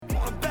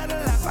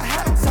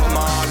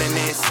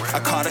I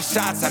call the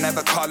shots, I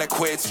never call it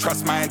quits.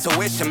 Trust my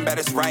intuition, bet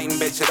it's right and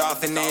bitch, it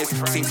often is.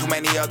 Seen too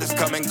many others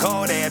come and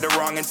go, they had the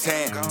wrong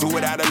intent. Do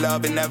it out of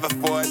love and never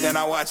for it, then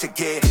I watch it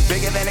get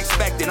bigger than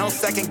expected. Don't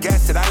second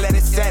guess it, I let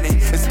it set it.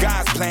 It's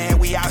God's plan,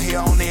 we out here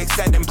only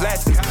accepting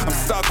blessings. I'm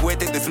stuck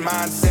with it, this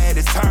mindset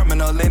is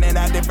terminal. In and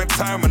out different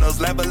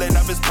terminals, leveling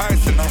up is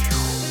personal.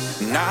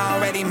 And I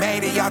already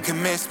made it, y'all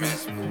can miss me.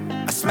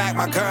 I smack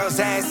my girl's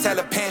ass, tell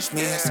her pinch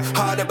me. It's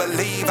hard to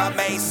believe I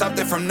made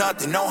something from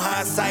nothing. No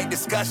hindsight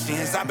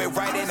discussions, I've been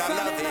writing, I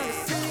love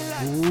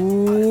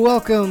it.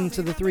 Welcome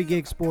to the 3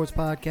 Gig Sports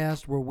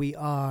Podcast, where we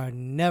are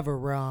never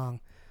wrong,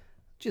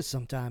 just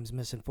sometimes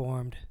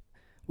misinformed.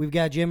 We've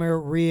got Jimmy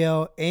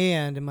Rio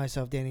and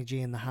myself, Danny G,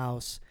 in the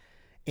house.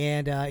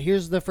 And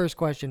here's the first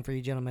question for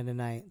you gentlemen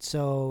tonight.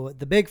 So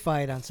the big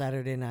fight on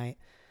Saturday night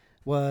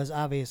was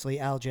obviously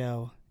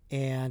Aljo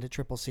and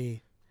Triple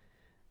C.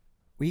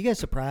 Were you guys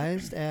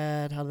surprised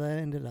at how that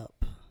ended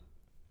up?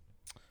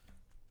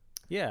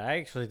 Yeah, I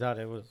actually thought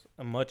it was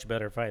a much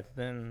better fight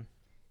than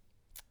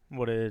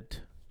what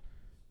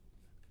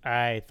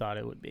I thought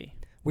it would be.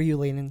 Were you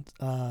leaning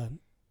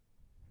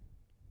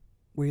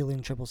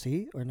Triple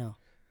C or no?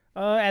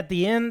 At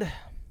the end,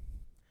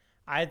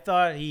 I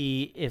thought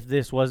if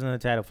this wasn't a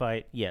title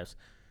fight, yes.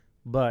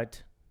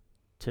 But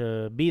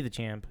to be the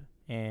champ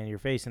and you're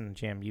facing the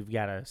champ, you've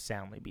got to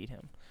soundly beat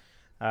him.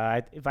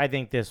 If I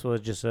think this was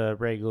just a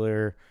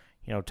regular,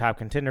 top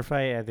contender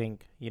fight, I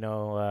think,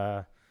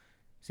 Cejudo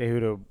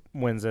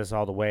wins this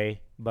all the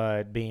way.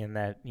 But being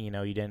that, you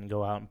didn't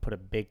go out and put a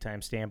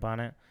big-time stamp on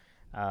it,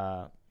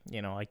 I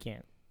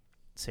can't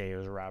say it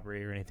was a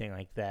robbery or anything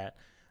like that.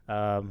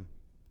 And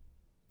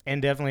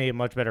definitely a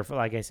much better,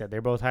 like I said,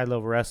 they're both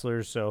high-level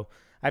wrestlers, so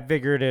I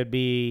figured it'd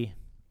be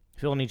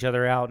filling each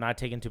other out, not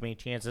taking too many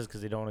chances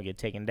because they don't want to get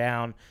taken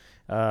down.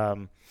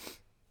 And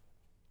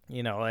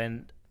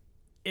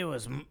it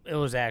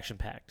was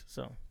action-packed,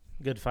 so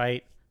good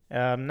fight.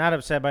 Not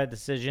upset by the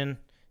decision.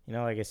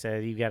 Like I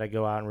said, you got to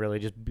go out and really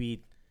just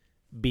beat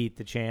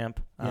the champ.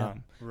 Right.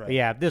 But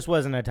yeah, if this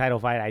wasn't a title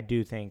fight, I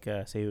do think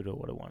Cejudo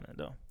would have won it,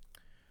 though.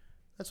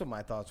 That's what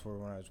my thoughts were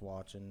when I was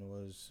watching.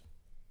 Was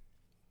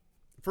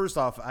first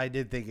off, I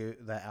did think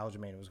that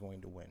Aljamain was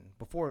going to win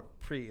before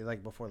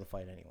the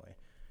fight anyway.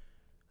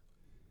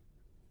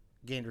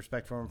 Gained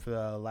respect for him for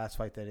the last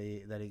fight that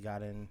he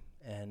got in,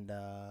 and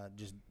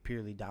just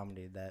purely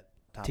dominated that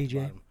top to TJ.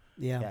 bottom.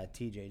 Yeah,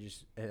 TJ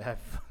just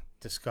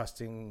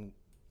disgusting.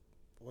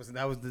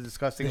 That was the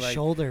disgusting the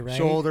shoulder, right?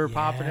 Shoulder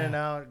popping in and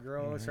out,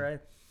 gross, right?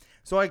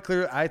 So I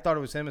thought it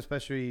was him,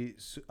 especially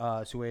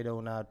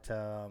Cejudo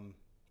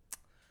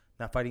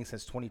not fighting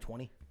since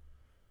 2020.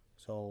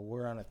 So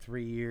we're on a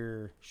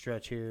 3-year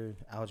stretch here.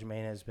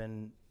 Aljamain has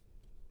been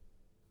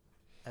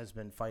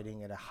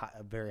fighting at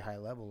a very high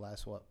level.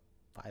 Last 5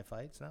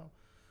 fights now.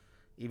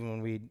 Even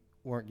when we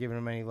weren't giving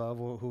him any love.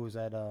 Who was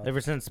that?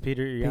 Ever since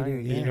Peter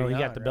Yan, he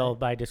got the belt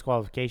by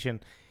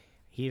disqualification.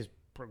 He's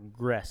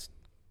progressed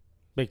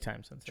big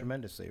time since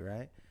tremendously,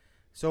 right?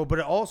 So, but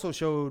it also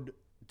showed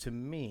to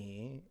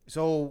me.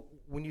 So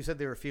when you said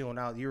they were feeling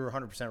out, you were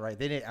 100% right.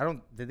 They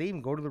didn't. Did they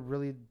even go to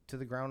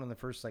the ground in the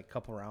first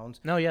couple rounds?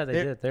 No, yeah, they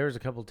did. There was a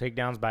couple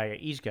takedowns by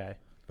each guy.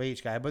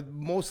 But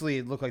mostly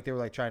it looked like they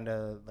were trying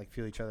to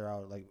feel each other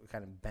out,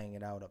 kind of bang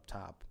it out up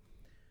top.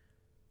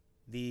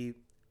 I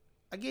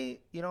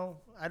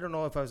don't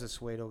know if I was a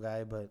Cejudo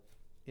guy, but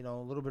a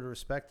little bit of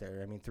respect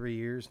there. I mean, 3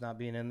 years not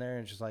being in there,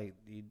 and just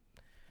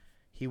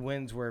he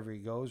wins wherever he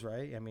goes,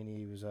 right? I mean,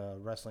 he was a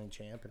wrestling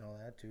champ and all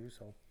that too.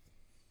 So,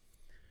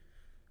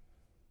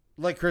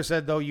 like Chris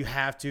said, though, you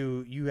have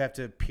to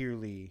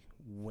purely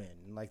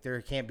win.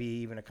 There can't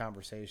be even a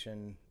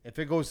conversation if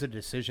it goes to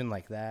decision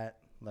like that.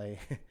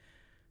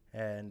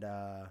 And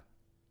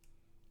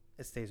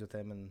it stays with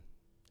him and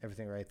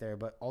everything right there.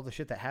 But all the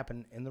shit that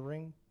happened in the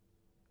ring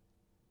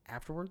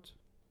afterwards,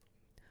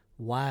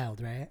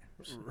 wild, right? It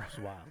was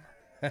wild.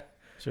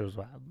 It was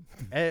wild.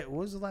 When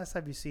was the last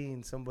time you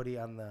seen somebody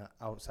on the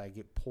outside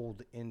get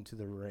pulled into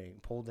the ring,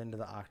 pulled into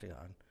the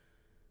octagon,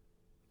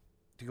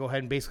 to go ahead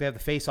and basically have the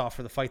face off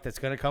for the fight that's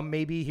going to come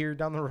maybe here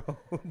down the road?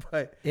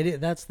 But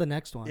that's the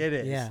next one. It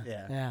is.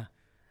 Yeah.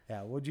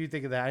 What do you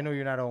think of that? I know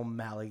you're not an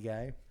O'Malley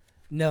guy.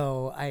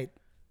 No,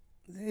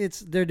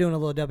 they're doing a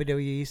little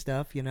WWE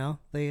stuff,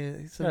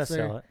 They gotta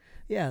sell it.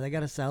 Yeah, they got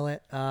to sell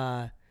it.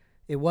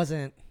 It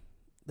wasn't.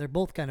 They're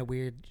both kind of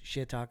weird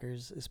shit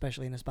talkers,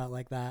 especially in a spot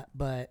like that.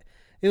 But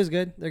it was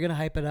good. They're gonna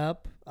hype it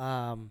up.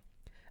 I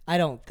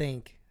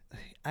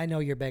know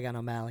you're big on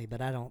O'Malley,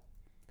 but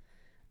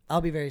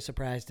I'll be very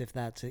surprised if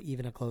that's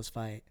even a close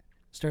fight.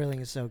 Sterling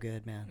is so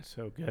good, man.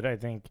 So good. I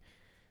think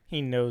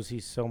he knows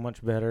he's so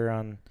much better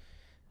on,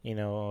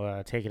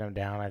 taking him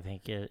down. I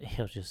think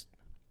he'll just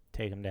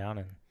take him down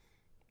and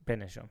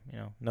finish him.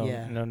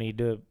 No need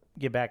to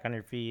get back on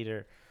your feet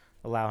or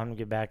allow him to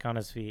get back on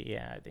his feet.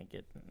 Yeah, I think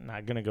it's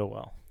not going to go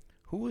well.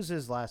 Who was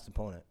his last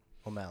opponent?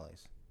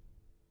 O'Malley's.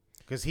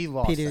 Because he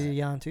lost Peter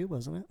Yan too,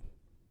 wasn't it?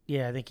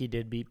 Yeah, I think he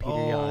did beat Peter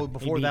Yan.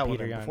 Before that one.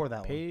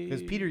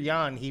 Because Peter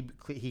Yan, he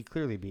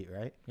clearly beat,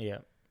 right? Yeah.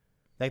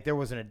 Like, there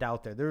wasn't a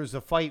doubt there. There was a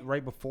fight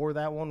right before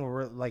that one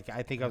where, like,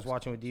 I think I was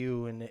watching with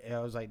you, and I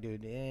was like,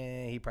 dude,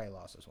 he probably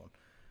lost this one.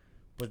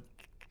 But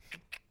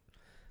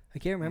I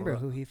can't remember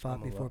who he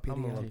fought before Peter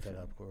I'm going to Yan. look that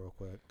up real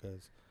quick.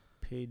 Cause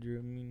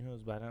Pedro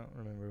Munoz, but I don't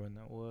remember when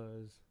that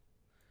was.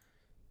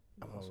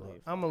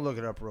 I'm going to look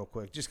it up real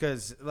quick. Just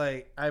because,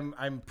 like,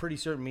 I'm pretty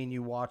certain me and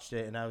you watched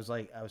it, and I was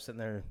sitting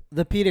there.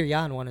 The Peter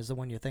Yan one is the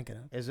one you're thinking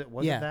of.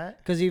 Was it that?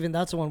 Because even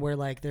that's the one where,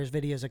 like, there's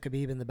videos of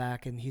Khabib in the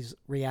back, and he's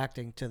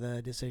reacting to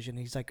the decision.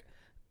 He's like,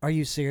 are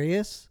you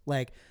serious?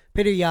 Like,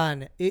 Peter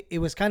Yan, it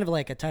was kind of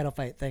like a title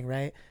fight thing,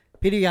 right?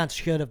 Peter Yan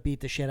should have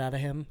beat the shit out of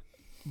him,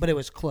 but it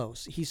was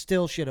close. He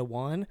still should have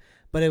won,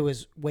 but it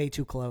was way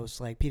too close.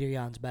 Like, Peter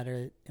Yan's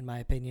better, in my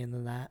opinion,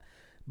 than that.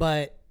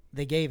 But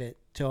they gave it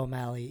to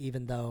O'Malley,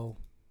 even though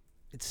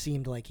it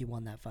seemed like he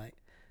won that fight.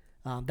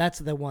 That's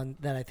the one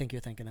that I think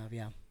you're thinking of,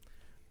 yeah.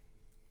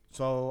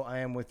 So I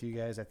am with you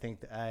guys. I think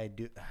that I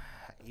do,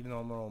 even though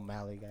I'm an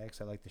O'Malley guy, because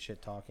I like the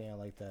shit talking, I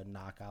like the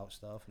knockout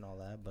stuff and all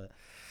that, but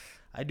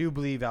I do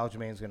believe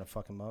Aljamain's going to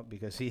fuck him up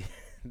because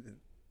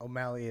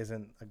O'Malley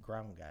isn't a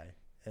ground guy,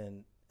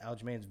 and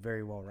Aljamain's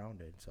very well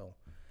rounded. So,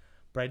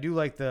 but I do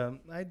like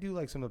some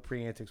of the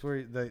pre-antics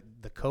where the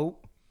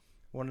coat,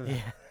 one of the.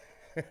 Yeah.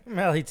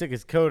 O'Malley took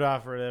his coat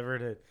off or whatever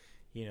to,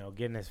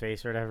 get in his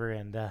face or whatever,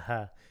 and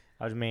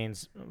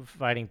Aljamain's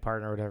fighting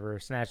partner or whatever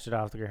snatched it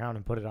off the ground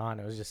and put it on.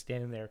 It was just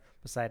standing there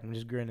beside him,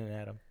 just grinning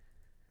at him.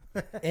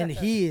 And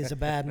he is a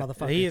bad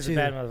motherfucker, He is too. a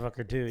bad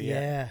motherfucker, too,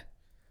 yeah.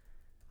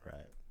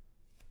 Right.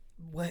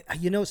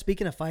 What,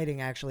 speaking of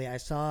fighting, actually, I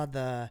saw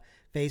the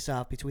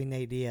face-off between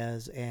Nate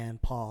Diaz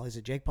and Paul. Is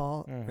it Jake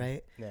Paul,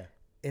 right? Yeah.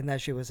 And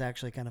that shit was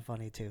actually kind of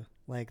funny, too.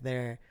 Like,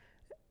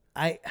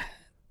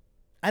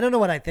 I don't know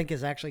what I think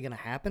is actually going to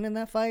happen in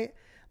that fight,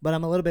 but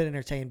I'm a little bit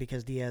entertained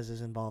because Diaz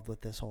is involved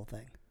with this whole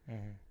thing,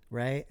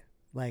 right?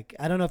 Like,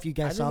 I don't know if you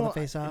guys saw the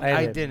face-off.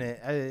 I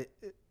didn't.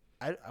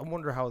 I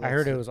wonder how. I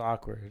heard it was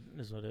awkward.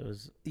 Is what it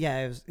was.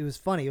 Yeah, it was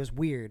funny. It was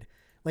weird.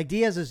 Like,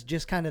 Diaz is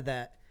just kind of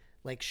that,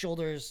 like,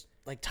 shoulders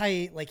like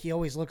tight. Like, he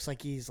always looks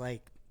like he's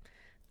like,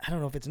 I don't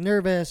know if it's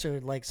nervous or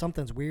like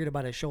something's weird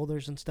about his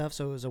shoulders and stuff.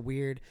 So it was a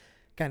weird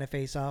kind of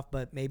face-off,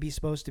 but maybe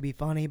supposed to be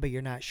funny, but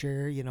you're not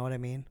sure. You know what I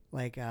mean?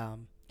 Like,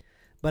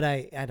 but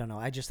I don't know.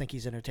 I just think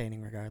he's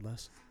entertaining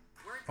regardless.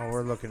 Oh,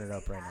 we're looking it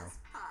up right now.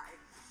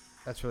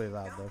 That's really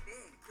loud, though.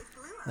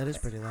 That is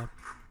pretty loud.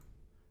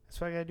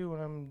 That's what I gotta do when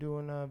I'm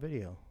doing a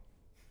video.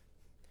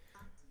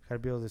 Gotta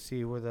be able to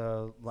see where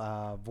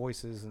the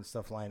voices and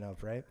stuff line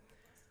up, right?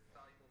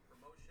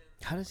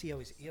 How does he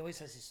always? He always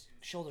has his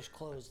shoulders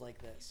closed like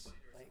this.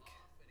 Like.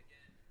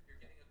 You're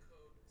getting a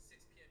code 6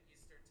 p.m.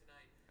 Eastern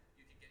tonight.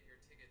 You can get your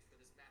tickets for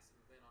this massive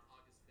event on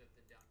August 5th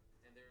in Dallas.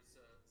 And there's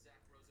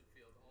Zach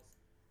Rosenfield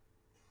also.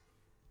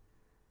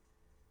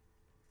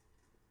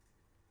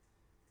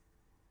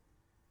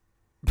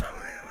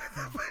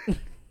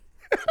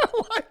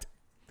 What?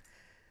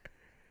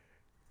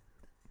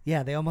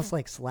 Yeah, they almost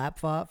like slap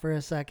fought for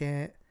a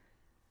second,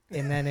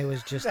 and then it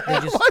was just they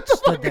just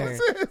stood there.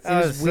 It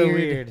was so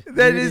weird.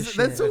 That's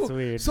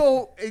weird.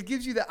 So it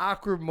gives you the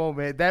awkward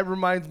moment. That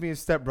reminds me of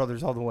Step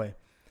Brothers all the way.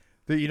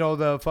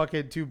 The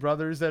fucking two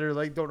brothers that are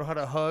like don't know how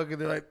to hug,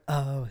 and they're like,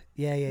 Oh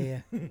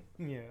yeah.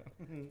 Yeah.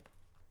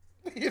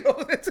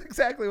 That's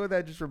exactly what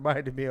that just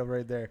reminded me of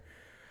right there.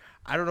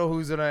 I don't know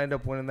who's gonna end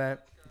up winning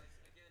that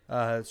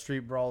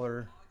street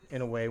brawler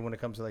in a way when it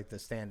comes to like the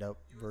stand-up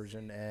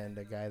version, and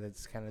a guy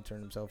that's kind of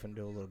turned himself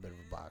into a little bit of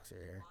a boxer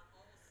here.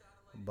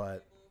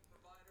 But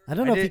I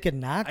don't know if he could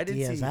knock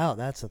Diaz out.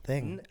 That's the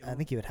thing. N- I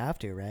think he would have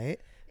to, right?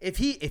 if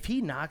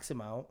he knocks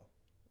him out,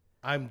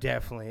 I'm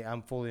fully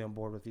on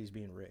board with these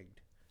being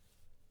rigged.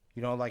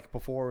 Like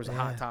before it was a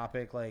hot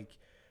topic, like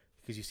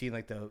because you see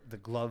like the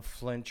glove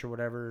flinch or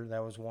whatever.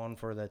 That was one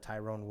for the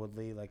Tyrone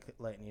Woodley, like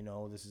letting you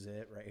know this is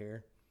it right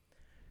here.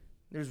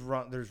 There's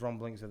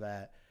rumblings of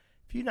that.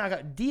 If you knock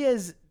out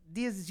Diaz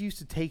is used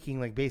to taking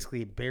like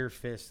basically a bare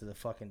fist to the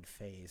fucking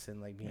face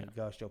and like being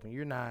gushed open.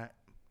 You're not.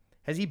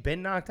 Has he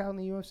been knocked out in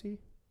the UFC?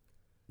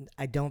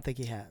 I don't think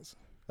he has.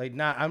 Like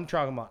not. I'm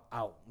talking about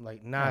out.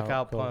 Like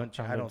knockout punch.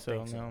 I don't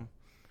think so. No.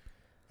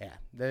 Yeah,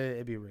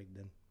 it'd be rigged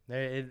then.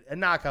 A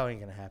knockout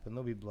ain't gonna happen.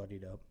 They'll be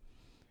bloodied up.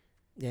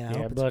 Yeah, I Yeah,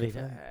 hope it's a buddy.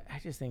 good fight. I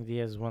just think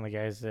Diaz is one of the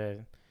guys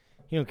that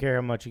he don't care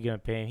how much you're gonna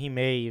pay him. He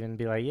may even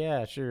be like,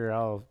 "Yeah, sure,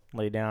 I'll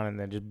lay down and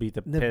then just beat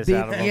the piss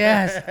out of him."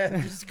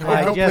 Yes. Just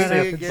I hope just that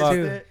to happens fuck-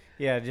 too.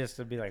 Yeah, just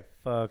to be like,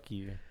 "Fuck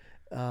you."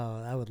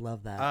 Oh, I would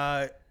love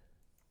that.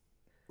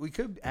 We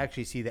could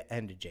actually see the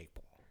end of Jake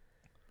Paul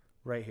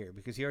right here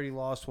because he already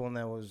lost one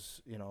that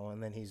was,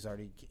 and then he's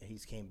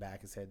came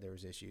back and said there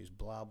was issues,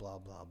 blah, blah,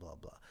 blah, blah,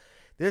 blah.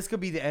 This could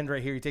be the end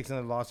right here. He takes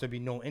another loss. There'd be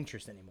no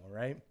interest anymore,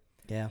 right?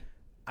 Yeah.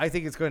 I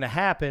think it's going to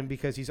happen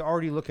because he's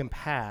already looking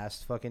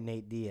past fucking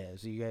Nate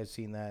Diaz. You guys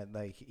seen that?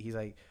 Like, he's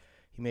like,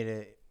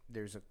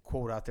 there's a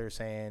quote out there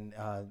saying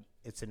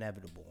it's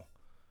inevitable.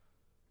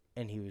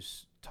 And he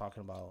was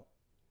talking about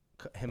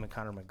him and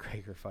Conor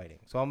McGregor fighting.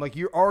 So I'm like,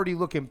 you're already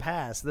looking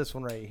past this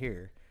one right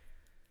here.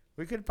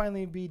 We could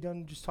finally be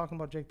done just talking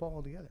about Jake Paul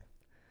altogether.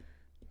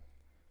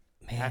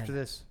 Man. After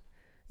this.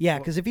 Yeah,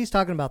 because if he's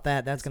talking about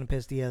that, that's going to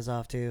piss Diaz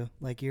off too.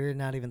 Like, you're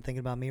not even thinking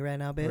about me right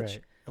now,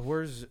 bitch.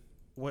 Right.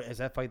 What is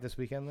that fight this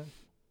weekend then?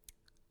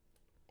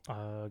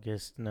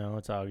 August. No,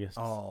 it's August.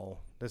 Oh,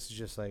 this is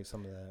just like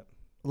some of that.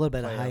 A little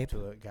bit of play hype. up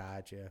to it.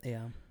 Gotcha.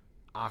 Yeah.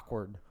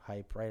 Awkward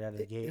hype right out of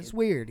the gate. It's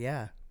weird,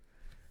 yeah.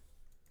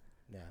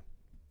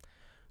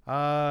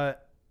 Yeah.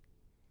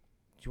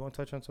 Do you want to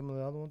touch on some of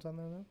the other ones on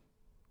there though?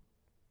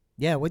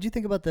 Yeah, what'd you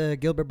think about the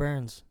Gilbert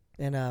Burns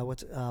and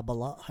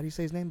Bilal? How do you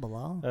say his name?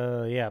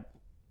 Bilal? Yeah.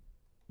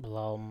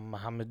 Bilal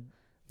Muhammad.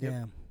 Yep.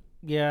 Yeah.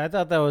 Yeah, I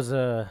thought that was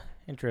a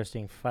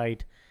interesting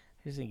fight.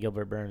 I just think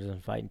Gilbert Burns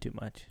isn't fighting too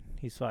much.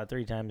 He's fought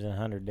 3 times in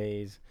 100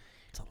 days.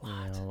 It's a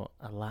lot. You know,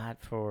 a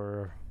lot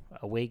for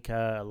a weight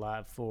cut, a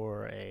lot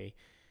for a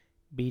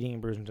beating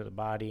and bruising to the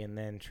body, and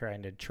then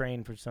trying to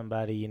train for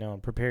somebody, you know,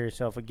 and prepare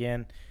yourself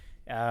again.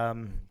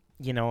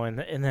 You know,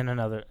 and then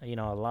another, you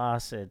know, a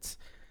loss. It's,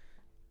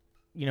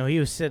 you know, he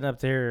was sitting up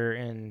there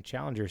in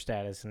challenger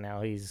status, and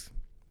now he's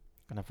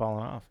kind of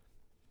falling off.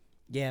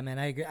 Yeah, man,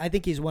 I agree. I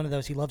think he's one of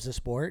those, he loves the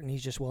sport, and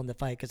he's just willing to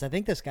fight. Because I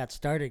think this got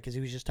started because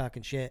he was just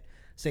talking shit,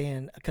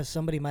 saying, because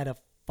somebody might have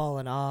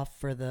fallen off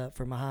for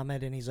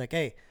Muhammad, and he's like,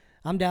 hey,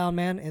 I'm down,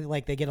 man. And,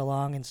 like, they get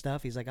along and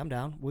stuff. He's like, I'm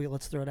down.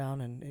 Let's throw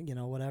down and, you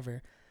know,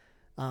 whatever.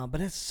 But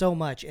it's so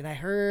much. And I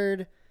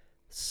heard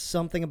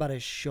something about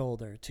his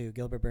shoulder, too.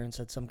 Gilbert Burns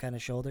said some kind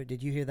of shoulder.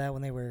 Did you hear that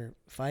when they were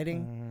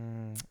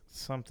fighting?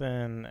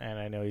 Something, and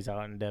I know he's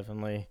out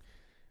indefinitely.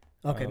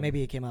 Okay,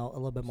 maybe it came out a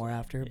little bit more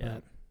after, yeah.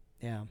 but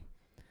yeah.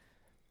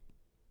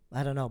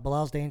 I don't know.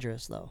 Bilal's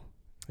dangerous, though.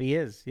 He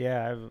is,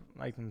 yeah. I've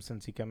liked him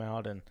since he come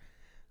out and,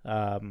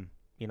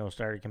 you know,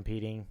 started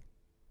competing.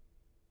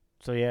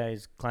 So, yeah,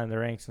 he's climbed the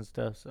ranks and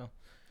stuff, so.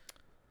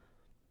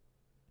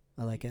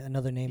 I like it.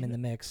 Another name in the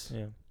mix.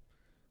 Yeah.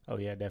 Oh,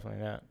 yeah,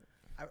 definitely not.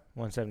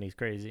 170 is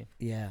crazy.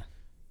 Yeah.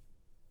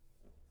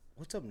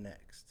 What's up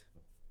next?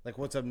 Like,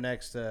 what's up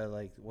next?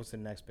 What's the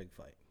next big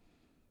fight?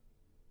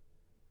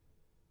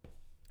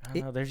 I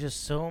don't know. There's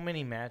just so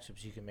many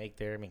matchups you can make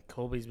there. I mean,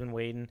 Colby's been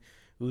waiting.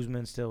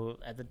 Usman's still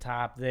at the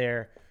top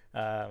there.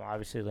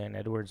 Obviously, Leon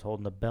Edwards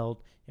holding the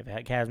belt. If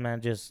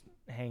Kazman just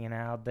hanging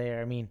out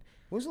there. I mean,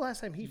 when was the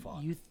last time he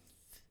fought?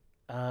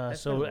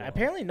 So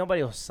apparently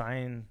nobody will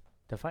sign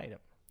to fight him.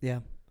 Yeah.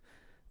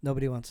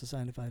 Nobody wants to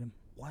sign to fight him.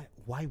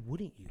 Why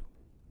wouldn't you?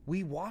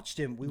 We watched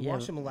him. We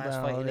watched him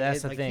last fight. And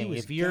that's the like, thing.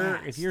 If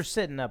you're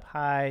sitting up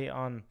high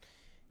on,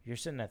 if you're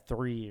sitting at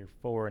 3 or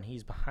 4 and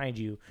he's behind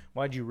you,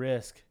 why'd you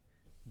risk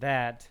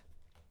that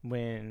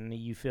when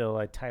you feel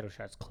like title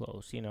shot's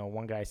close? You know,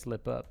 one guy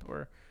slip up,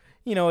 or,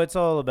 you know, it's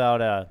all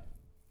about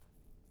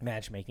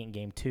matchmaking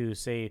game too.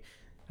 Say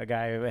a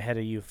guy ahead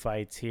of you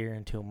fights here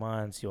in 2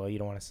 months. You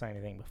don't want to sign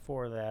anything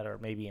before that, or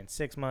maybe in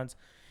 6 months.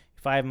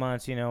 5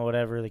 months, you know,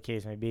 whatever the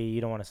case may be,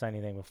 you don't want to sign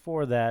anything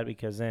before that,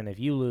 because then if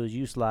you lose,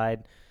 you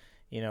slide.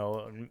 You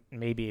know,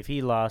 maybe if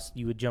he lost,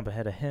 you would jump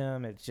ahead of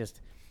him. It's just,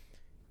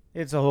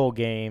 it's a whole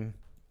game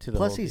to the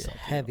Plus, whole he's deal,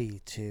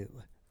 heavy too,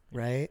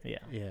 right? Yeah.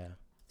 Yeah.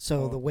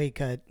 So the weight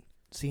cut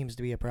seems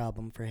to be a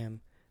problem for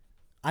him.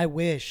 I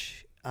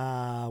wish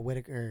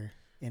Whitaker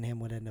and him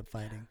would end up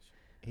fighting.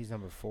 He's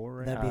number 4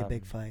 right That'd be a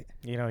big fight.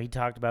 You know, he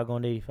talked about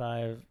going to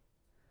 85.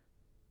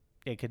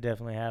 It could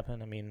definitely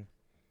happen. I mean,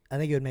 I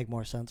think it would make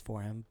more sense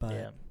for him, but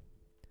yeah.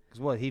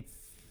 Because he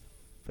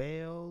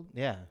failed?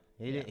 Yeah.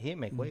 He didn't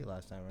make weight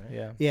last time, right?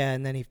 Yeah. yeah,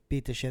 and then he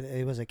beat the shit.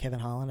 It was like Kevin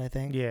Holland, I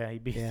think. Yeah, he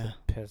beat the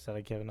piss out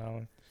of Kevin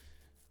Holland.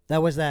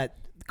 That was that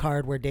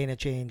card where Dana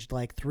changed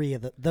like 3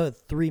 of the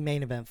 3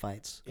 main event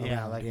fights.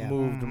 Yeah, around. like yeah.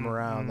 moved him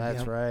around.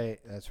 That's Yep. right.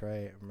 That's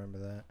right. I remember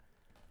that.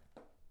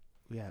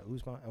 Yeah,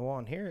 Usman. Well,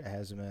 on here it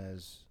has him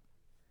as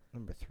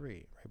number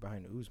 3, right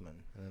behind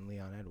Usman, and then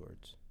Leon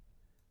Edwards.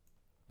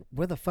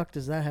 Where the fuck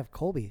does that have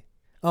Colby?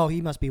 Oh, he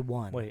must be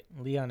 1. Wait,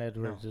 Leon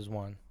Edwards is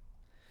 1.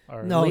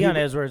 Or No, Leon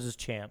Edwards is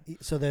champ.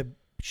 So there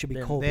should be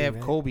Then Colby. They have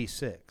right? Colby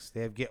 6.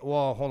 They have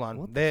hold on.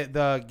 What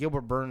The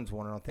Gilbert Burns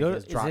one, I don't think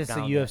has Is dropped this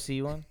down. the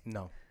UFC one?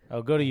 No.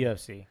 Oh, go to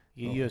UFC.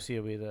 Oh. UFC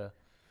will be the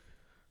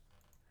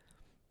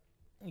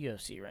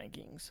UFC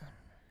rankings.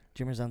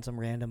 Jimmer's on some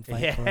random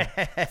fight. Yeah.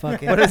 For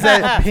fucking What is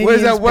that? What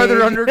is that? opinions Weather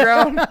page.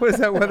 Underground? What is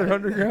that? Weather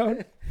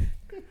Underground?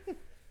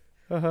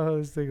 Oh,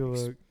 let's take a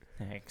look.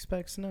 I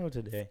expect snow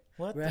today.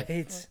 What? the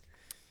Right. fuck?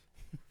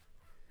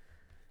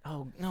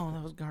 Oh, no,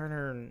 that was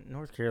Garner,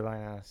 North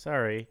Carolina.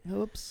 Sorry.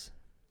 Oops.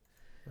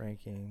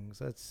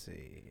 Rankings. Let's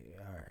see.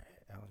 All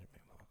right.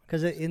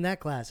 Because in that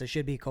class, it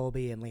should be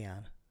Colby and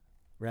Leon,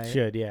 right?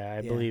 Should, yeah. I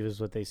Yeah. believe is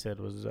what they said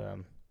was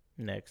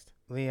next.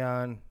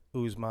 Leon,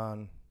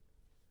 Usman,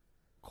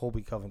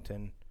 Colby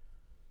Covington.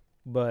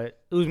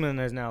 But Usman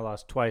has now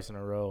lost twice in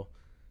a row,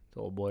 the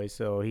old boy,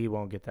 so he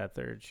won't get that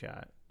 3rd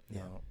shot.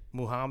 Yeah. No.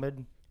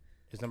 Muhammad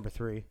is number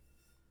 3.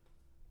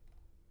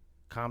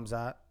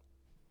 Kamzat,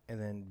 and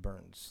then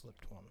Burns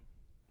slipped 1.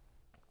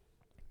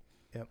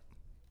 Yep.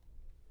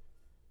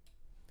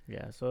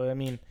 Yeah, so, I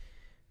mean,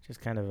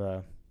 just kind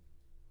of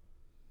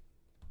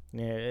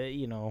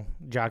you know,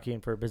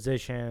 jockeying for a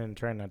position and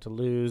trying not to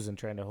lose and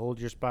trying to hold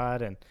your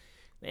spot.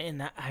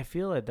 And I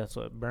feel like that's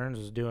what Burns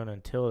was doing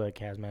until the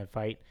Kazman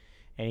fight.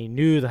 and he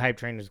knew the hype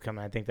train was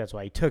coming. I think that's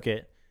why he took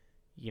it.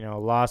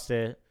 Lost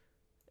it.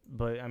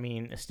 But, I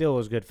mean, it still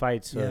was a good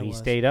fight, so he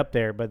stayed up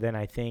there. But then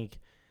I think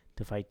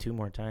to fight 2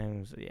 more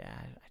times,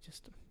 I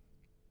just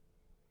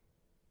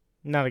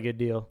 – not a good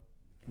deal.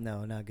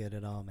 No, not good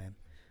at all, man.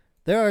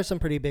 There are some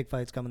pretty big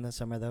fights coming this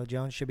summer, though.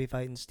 Jones should be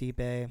fighting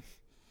Stipe.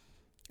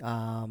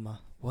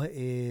 What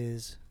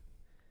is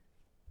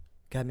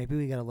 – God, maybe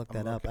we got to look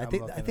that up. I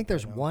think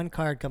there's one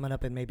card coming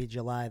up in maybe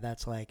July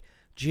that's, like,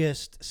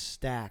 just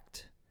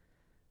stacked.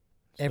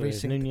 So Every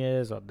single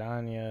Nunez,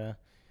 Aldana.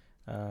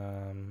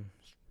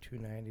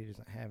 290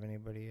 doesn't have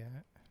anybody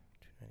yet.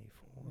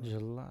 294.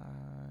 July.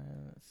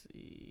 Let's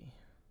see.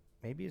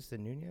 Maybe it's the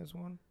Nunez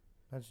one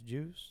that's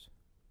juiced.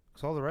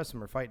 Because all the rest of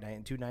them are fight night,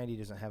 and 290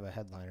 doesn't have a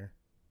headliner.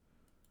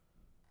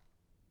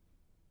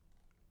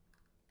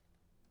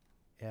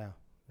 Yeah,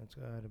 that's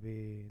got to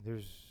be.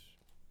 There's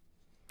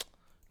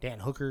Dan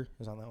Hooker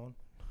is on that one.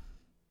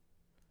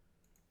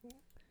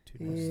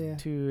 Yeah.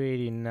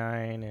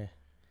 289.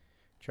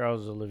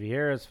 Charles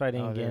Oliveira is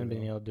fighting again. there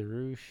you Beneil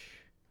Darouche.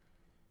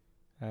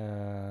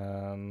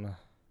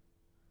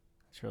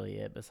 That's really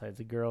it besides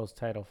the girls'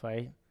 title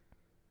fight.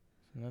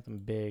 So nothing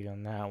big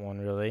on that one,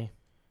 really.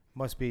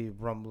 Must be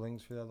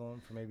rumblings for the other one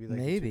for maybe like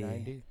Maybe.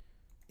 290.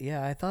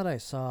 Yeah, I thought I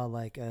saw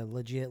like a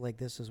legit like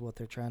this is what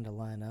they're trying to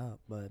line up,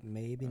 but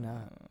maybe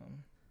not.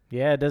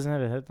 Yeah, it doesn't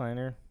have a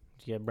headliner.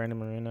 You got Brandon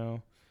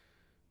Moreno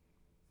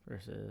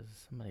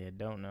versus somebody I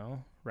don't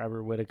know.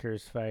 Robert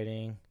Whitaker's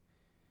fighting.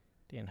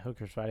 Dan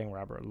Hooker's fighting.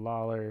 Robert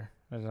Lawler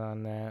is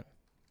on that.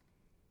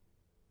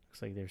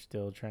 Looks like they're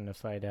still trying to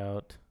fight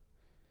out,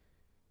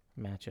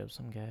 match up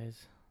some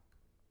guys.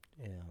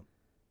 Yeah.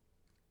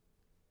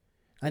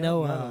 I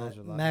know none of those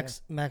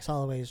are Max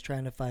Holloway is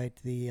trying to fight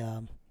the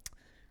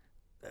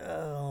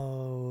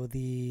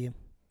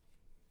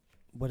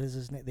what is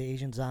his name? The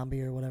Asian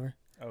Zombie or whatever.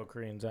 Oh,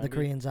 Korean Zombie. The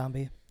Korean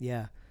Zombie,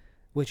 yeah,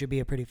 which would be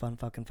a pretty fun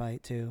fucking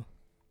fight too.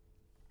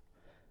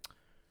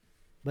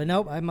 But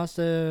nope, I must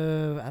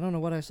have. I don't know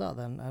what I saw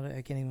then.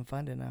 I can't even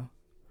find it now.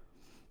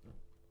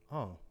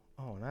 Oh,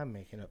 and I'm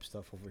making up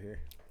stuff over here.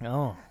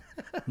 Oh,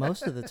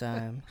 most of the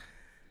time,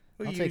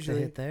 Well, I'll take the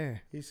hit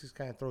there. He just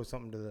kind of throws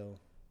something to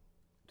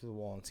the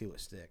wall and see what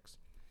sticks.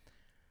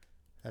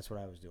 That's what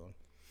I was doing.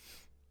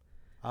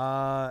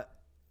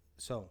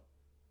 So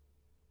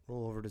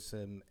roll over to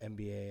some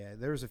NBA.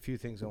 There was a few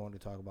things I wanted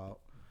to talk about.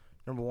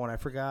 Number one, I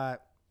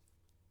forgot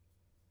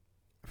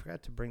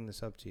to bring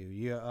this up to you.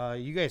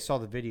 You guys saw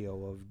the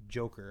video of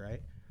Joker,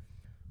 right?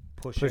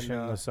 Pushing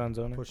the Suns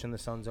owner. Pushing the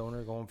Suns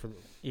owner, going for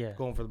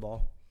the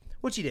ball.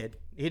 Which he did.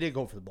 He did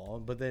go for the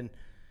ball, but then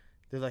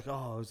they're like,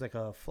 "Oh, it was like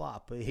a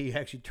flop." But he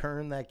actually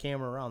turned that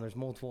camera around. There's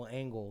multiple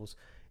angles.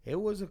 It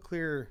was a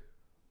clear.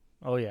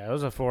 Oh yeah, it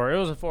was a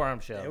forearm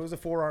shove. It was a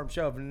forearm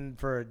shove, and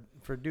for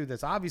a dude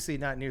that's obviously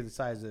not near the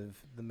size of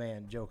the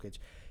man Jokic,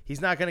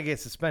 he's not going to get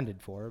suspended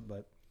for it.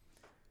 But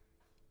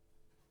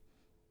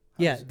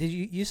Yeah, did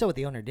you saw what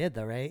the owner did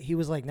though, right? He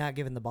was like not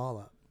giving the ball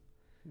up.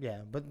 yeah,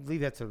 but leave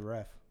that to the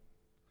ref.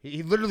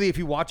 He literally, if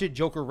you watch it,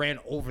 Joker ran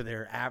over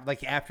there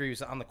after he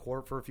was on the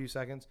court for a few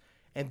seconds,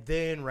 and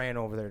then ran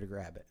over there to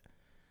grab it.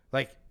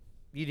 Like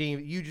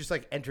you just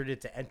like entered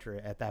it to enter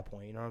it at that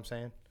point. You know what I'm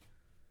saying?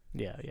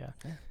 Yeah.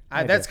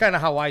 That's kind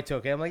of how I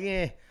took it. I'm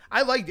like,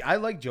 I like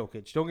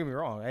Jokic. Don't get me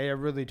wrong, I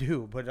really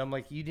do. But I'm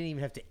like, you didn't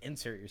even have to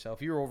insert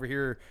yourself. You were over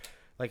here,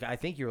 like I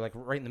think you were like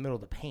right in the middle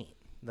of the paint,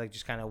 like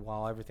just kind of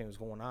while everything was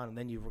going on, and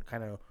then you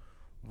kind of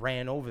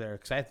ran over there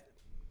because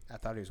I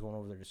thought he was going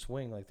over there to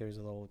swing, like there's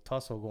a little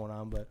tussle going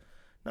on, but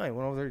no, he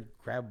went over there,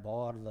 grabbed the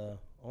ball out of the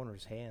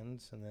owner's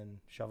hands, and then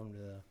shoved him to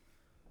the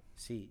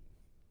seat.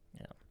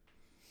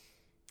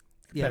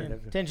 Yeah,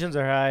 Tensions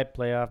are high.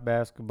 Playoff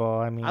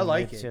basketball. I mean, I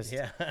like it's it. just, I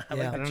Yeah. like I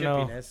the don't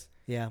know. chippiness.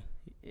 yeah.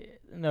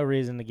 no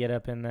reason to get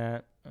up in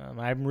that.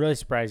 I'm really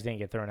surprised he didn't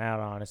get thrown out,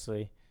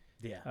 honestly.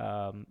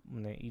 Yeah.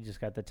 He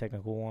just got the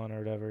technical one or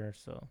whatever.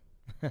 So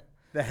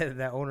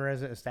That owner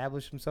hasn't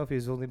established himself.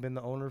 He's only been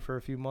the owner for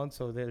a few months,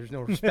 so there's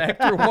no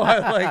respect or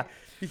what. Like,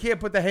 you can't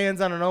put the hands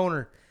on an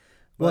owner.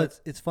 Well, But,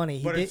 it's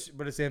funny. but it's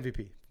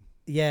MVP.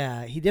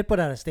 Yeah, he did put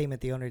out a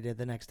statement. The owner did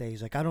the next day.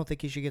 He's like, I don't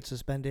think he should get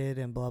suspended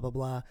and blah blah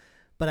blah.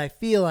 But I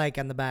feel like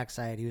on the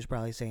backside, he was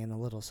probably saying a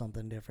little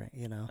something different,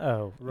 you know?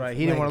 oh Right.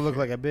 He didn't want to look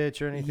like a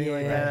bitch or anything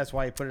like Yeah. that. That's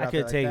why he put it I out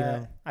there could like have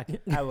taken that.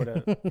 him. I would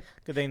have.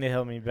 Good thing they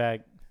held me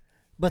back.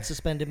 But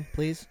suspend him,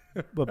 please.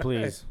 But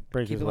please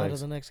break Keep his him out of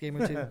legs. the next game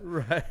or two.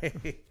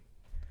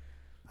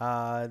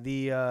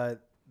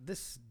 Right.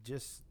 This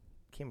just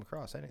came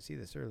across. I didn't see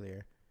this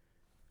earlier.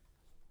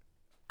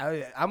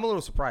 I'm a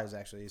little surprised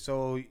actually.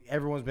 So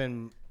everyone's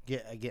been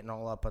getting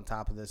all up on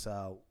top of this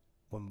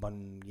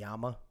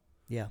Wembanyama.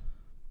 Yeah.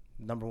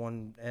 Number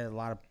one, and a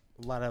lot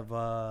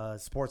of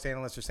sports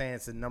analysts are saying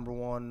it's the number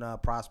one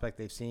prospect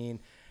they've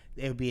seen.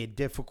 It would be a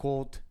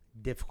difficult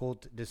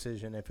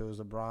decision if it was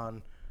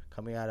LeBron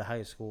coming out of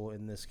high school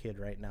and this kid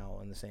right now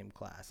in the same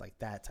class, like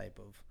that type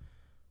of,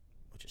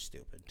 which is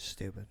stupid.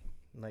 Stupid.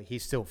 Like,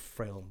 he's still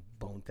frail and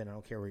bone thin. I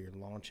don't care where you're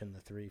launching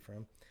the three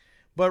from.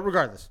 But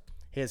regardless,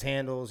 his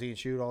handles, he can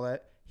shoot, all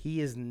that. he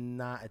is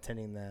not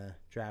attending the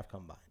draft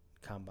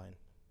combine.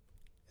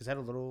 Is that a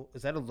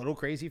little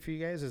crazy for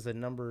you guys? Is the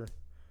number,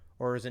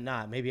 or is it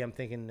not? Maybe I'm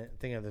thinking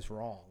of this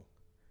wrong.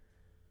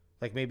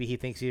 Like maybe he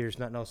thinks there's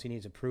nothing else he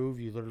needs to prove.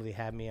 You literally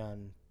have me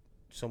on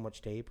so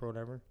much tape or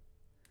whatever.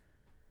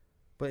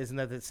 But isn't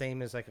that the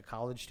same as like a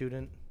college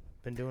student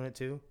been doing it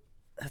too?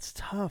 That's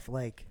tough.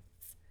 Like,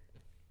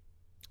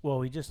 Well,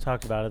 we just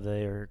talked about it.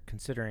 They're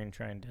considering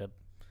trying to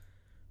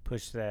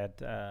push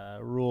that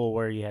rule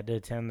where you had to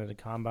attend the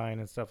combine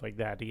and stuff like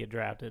that to get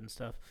drafted and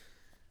stuff.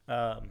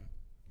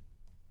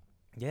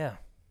 Yeah,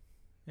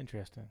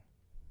 interesting.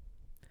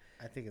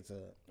 I think it's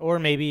Or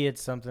maybe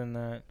it's something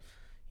that,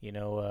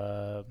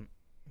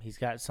 he's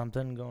got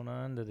something going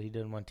on that he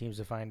didn't want teams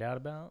to find out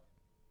about.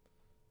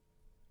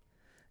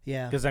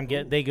 yeah. Because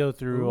they go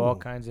through all Ooh.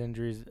 kinds of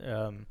injuries,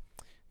 physicals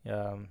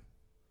and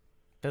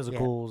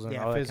physicals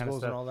all that kind of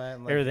stuff, and all that.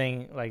 And like,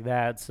 everything like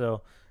that.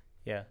 So,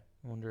 yeah,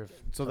 I wonder if So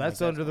something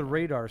that's like under the going on.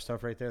 radar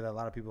stuff right there that a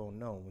lot of people don't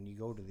know. When you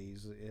go to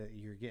these,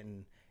 you're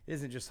getting. It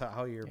isn't just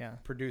how you're Yeah.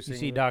 producing. You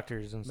see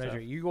doctors and measure.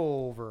 stuff. You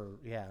go over,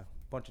 a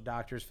bunch of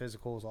doctors,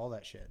 physicals, all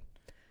that shit.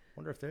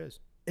 Wonder if there is.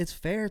 It's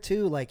fair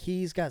too. Like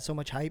he's got so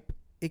much hype,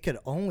 it could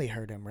only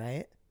hurt him,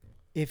 right?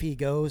 If he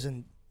goes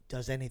and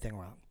does anything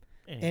wrong.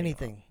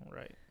 Anything. wrong,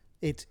 right?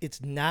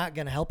 It's not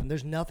gonna help him.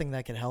 There's nothing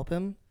that could help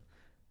him.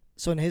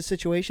 So in his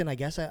situation, I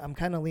guess I'm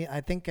kind of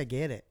I think I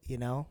get it.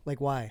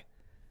 Like why?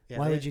 Yeah,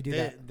 Why would you do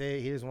that?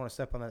 He doesn't want to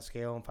step on that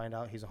scale and find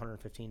out he's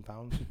 115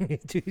 pounds.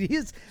 Dude, he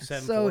is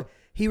 7'4". so.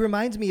 He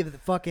reminds me of the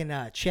fucking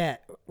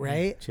Chet,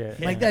 right? Chet.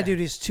 Like that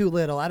dude is too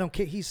little. I don't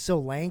care. He's so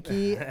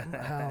lanky.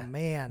 Oh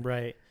man,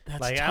 Right. That's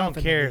like I tough don't in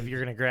the care if league. you're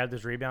gonna grab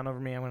this rebound over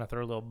me. I'm gonna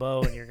throw a little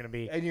bow, and you're gonna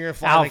be And you're gonna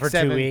fly out like for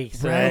 7 2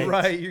 weeks, Right.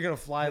 right? You're gonna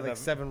fly like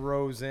 7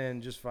 rows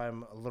in just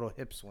from a little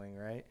hip swing,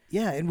 right?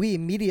 Yeah, and we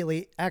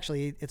immediately.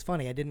 Actually, it's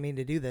funny. I didn't mean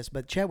to do this,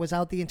 but Chet was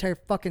out the entire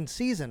fucking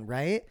season,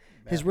 right?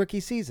 His rookie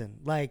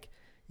season. Like,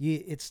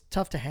 it's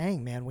tough to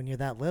hang, man, when you're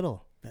that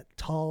little, that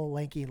tall,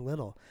 lanky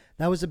little.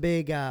 That was a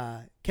big.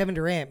 Kevin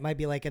Durant might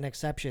be like an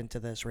exception to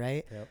this,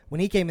 right? Yep.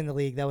 When he came in the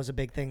league, that was a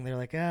big thing. They're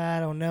like, I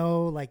don't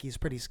know, like he's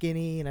pretty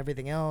skinny and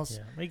everything else.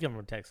 Yeah, he come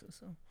from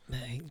Texas. So.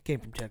 He came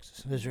from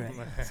Texas. That's right.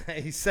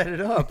 He set it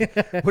up.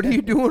 What are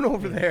you doing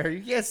over there?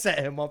 You can't set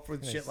him up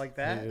with shit like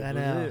that. It I is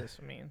know. what it is,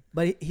 I mean,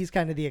 But he's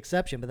kind of the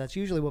exception. But that's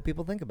usually what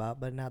people think about.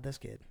 But not this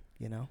kid,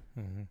 Yeah.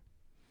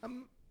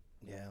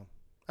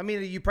 I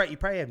mean, you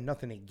probably have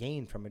nothing to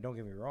gain from it. Don't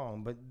get me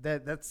wrong, but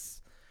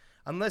that's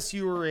unless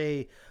you were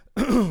a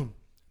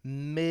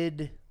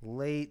mid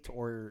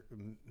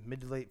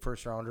to late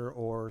first rounder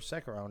or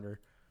second rounder.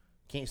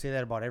 Can't you say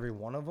that about every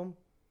one of them?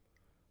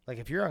 Like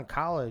if you're in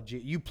college,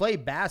 you play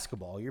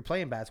basketball. You're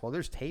playing basketball.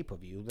 There's tape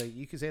of you. Like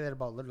you can say that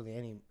about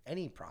literally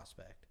any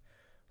prospect.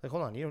 Like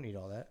hold on, you don't need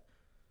all that.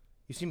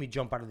 You see me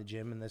jump out of the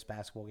gym in this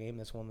basketball game.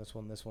 This one.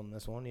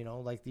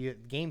 Like the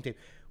game tape,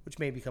 which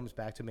maybe comes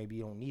back to maybe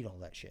you don't need all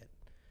that shit.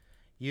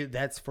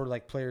 That's for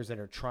like players that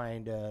are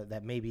trying to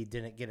that maybe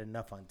didn't get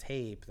enough on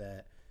tape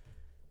that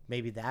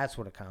maybe that's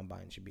what a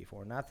combine should be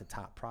for, not the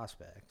top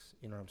prospects.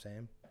 You know what I'm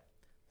saying?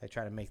 They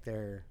try to make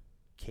their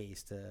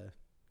case to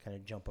kind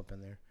of jump up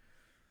in there.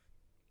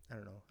 I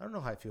don't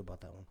know how I feel about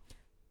that one.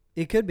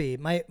 It could be.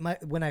 My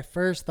when I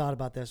first thought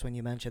about this, when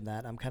you mentioned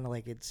that, I'm kind of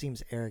like, it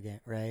seems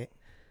arrogant, right?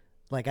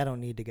 Like I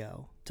don't need to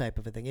go type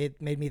of a thing. It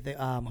made me think.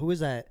 Who was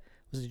that?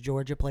 Was it a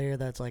Georgia player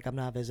that's like, I'm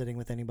not visiting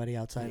with anybody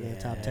outside of the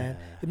top 10?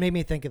 It made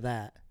me think of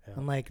that. Yeah.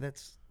 I'm like,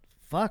 that's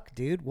fuck,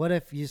 dude. What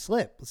if you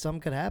slip?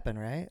 Something could happen,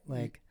 right?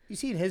 Like, you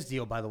seen his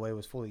deal, by the way,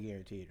 was fully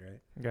guaranteed, right?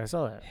 yeah, I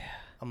saw that. Yeah.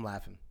 I'm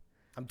laughing.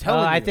 I'm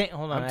telling you. I think.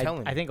 Hold on. I'm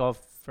telling you. I think all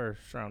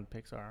first round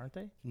picks are, aren't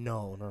they?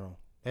 No.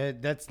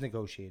 That's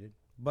negotiated.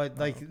 But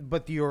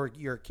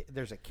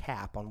there's a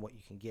cap on what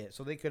you can get.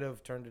 So they could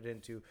have turned it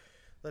into,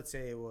 let's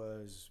say it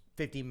was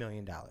 $50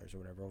 million or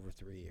whatever over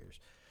 3 years.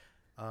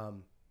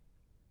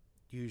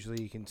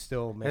 Usually you can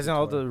still make. Hasn't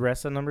all the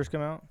rest of the numbers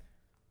come out?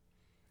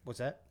 What's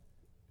that?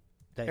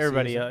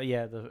 Everybody,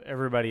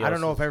 everybody else. I don't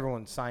know if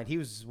everyone signed. He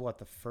was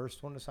the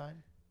first one to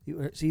sign? he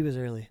was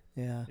early.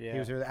 Yeah. He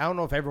was early. I don't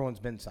know if everyone's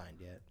been signed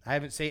yet. I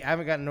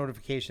haven't gotten a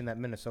notification that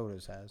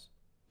Minnesota's has.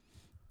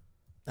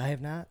 I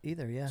have not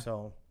either. Yeah.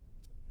 So.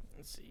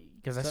 Let's see,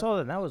 because I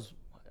saw that was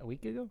a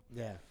week ago.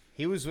 Yeah,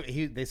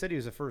 they said he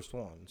was the first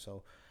one.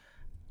 So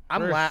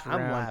I'm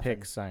laughing.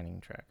 Pick signing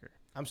tracker.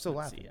 I'm still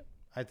laughing.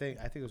 I think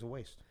it was a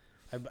waste.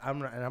 I'm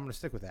gonna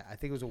stick with that. I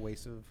think it was a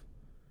waste of.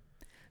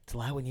 It's a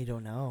lot when you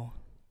don't know.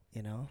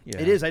 Yeah,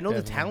 it is. I know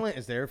definitely. the talent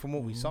is there from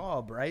what we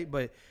saw, right?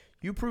 But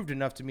you proved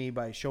enough to me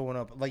by showing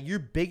up. Like your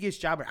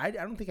biggest job. I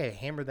don't think I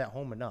hammered that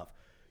home enough.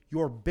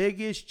 Your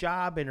biggest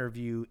job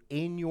interview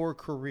in your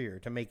career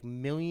to make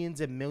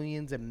millions and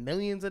millions and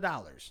millions of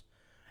dollars.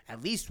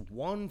 At least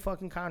one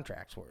fucking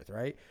contract's worth,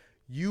 right?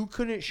 You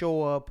couldn't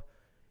show up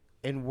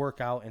and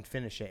work out and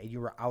finish it, and you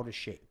were out of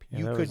shape. Yeah,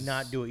 you could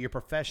not do it. You're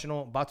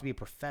professional, about to be a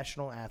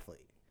professional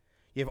athlete.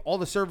 You have all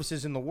the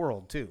services in the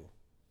world, too,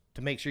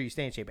 to make sure you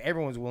stay in shape.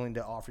 Everyone's willing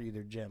to offer you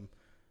their gym.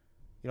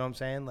 You know what I'm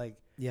saying? Like,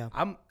 yeah.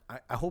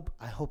 I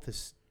hope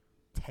this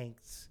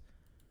tanks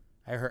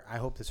I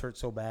hope this hurts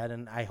so bad,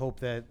 and I hope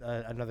that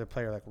another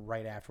player like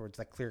right afterwards,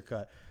 like clear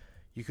cut.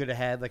 You could have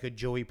had like a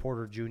Joey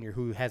Porter Jr.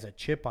 who has a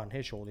chip on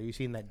his shoulder. You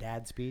seen that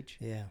dad speech?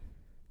 Yeah.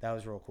 That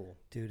was real cool.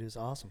 Dude, it was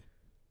awesome.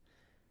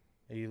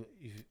 You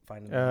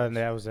find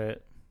That was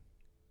it.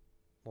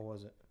 What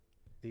was it?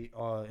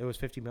 It was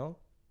 50 mil.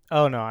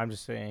 Oh no, I'm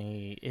just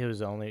saying he's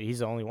the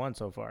only one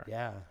so far.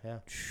 Yeah.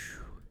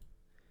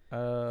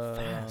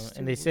 Fast,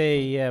 And they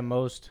say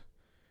most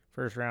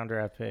first round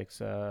draft picks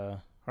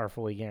are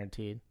fully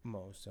guaranteed.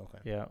 Most okay.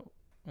 Yeah,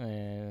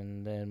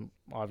 and then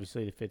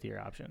obviously the 5th year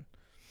option.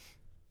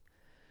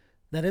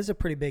 That is a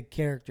pretty big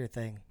character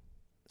thing.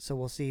 So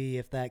we'll see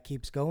if that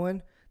keeps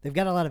going. They've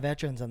got a lot of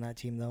veterans on that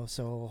team, though,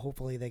 so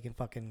hopefully they can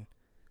fucking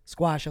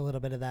squash a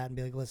little bit of that and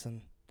be like,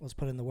 listen, let's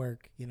put in the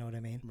work. You know what I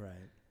mean?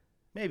 Right.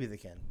 Maybe they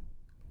can.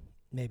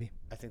 Maybe.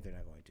 I think they're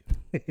not going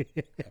to.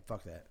 Yeah,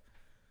 fuck that.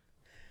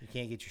 You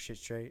can't get your shit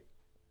straight.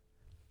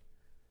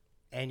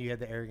 And you had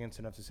the arrogance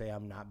enough to say,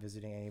 I'm not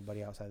visiting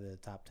anybody outside of the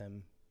top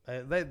 10.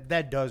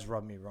 That does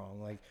rub me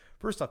wrong. Like,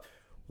 first off,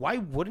 why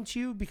wouldn't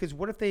you? Because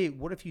what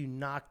if you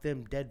knock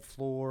them dead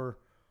floor,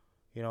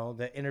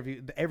 the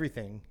interview,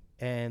 everything,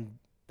 and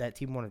that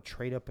team want to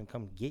trade up and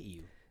come get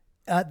you?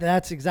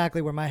 That's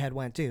exactly where my head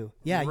went, too.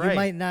 Yeah, Right. you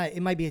might not.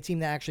 It might be a team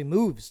that actually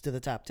moves to the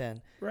top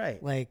 10.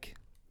 Right. Like,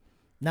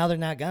 now they're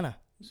not gonna.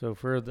 So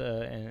for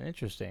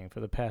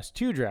the past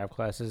 2 draft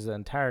classes, the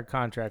entire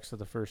contracts of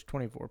the first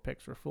 24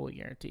 picks were fully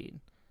guaranteed.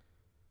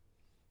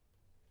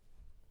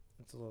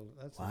 That's a little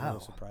Wow.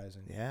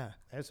 surprising. Yeah.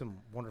 There's some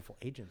wonderful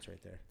agents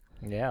right there.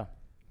 Yeah.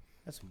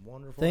 That's some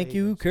wonderful Thank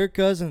you, agents. Kirk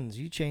Cousins.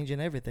 You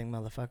changing everything,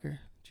 motherfucker.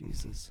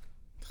 Jesus.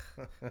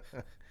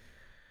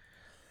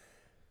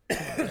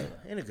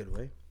 In a good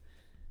way.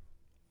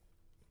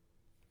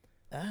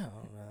 I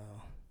don't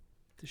know.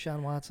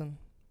 Deshaun Watson.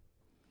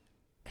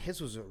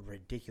 His was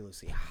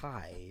ridiculously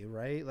high,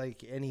 right?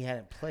 Like, and he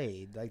hadn't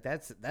played. Like,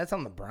 that's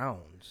on the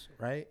Browns,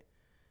 right?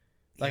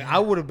 Like, Yeah. I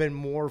would have been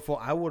more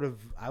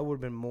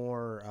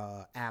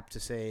apt to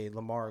say,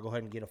 Lamar, go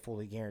ahead and get a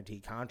fully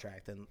guaranteed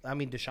contract. And I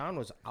mean, Deshaun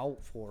was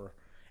out for,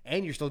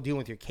 and you're still dealing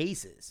with your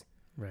cases,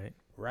 Right.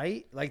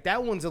 right? Like,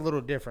 that one's a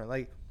little different.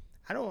 Like,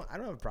 I don't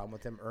have a problem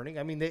with them earning.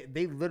 I mean,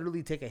 they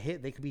literally take a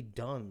hit. They could be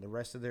done the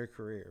rest of their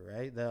career,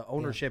 right? The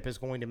ownership is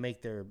going to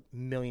make their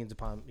millions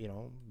upon,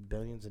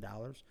 billions of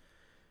dollars.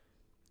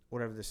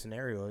 Whatever the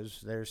scenario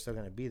is, they're still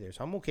going to be there.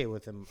 So I'm okay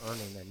with them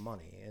earning their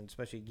money, and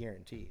especially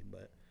guaranteed.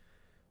 But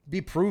be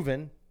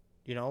proven,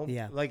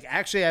 Yeah. Like,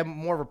 actually, I have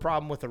more of a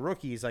problem with the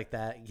rookies like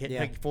that, getting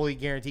Yeah. a fully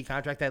guaranteed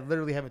contract that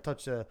literally haven't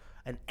touched an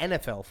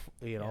NFL,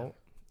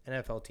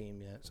 NFL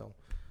team yet. So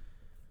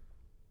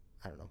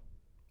I don't know.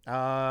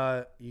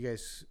 You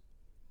guys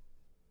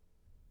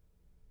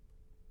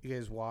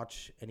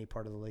watch any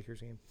part of the Lakers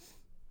game?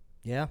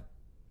 Yeah.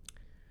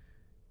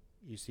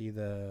 You see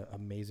the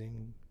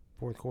amazing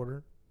fourth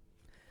quarter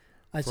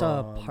I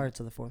saw From- parts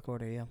of the fourth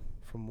quarter, yeah.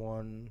 from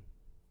one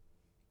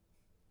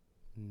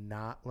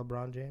not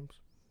LeBron James,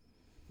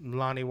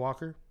 Lonnie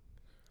Walker.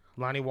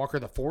 Lonnie Walker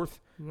the fourth.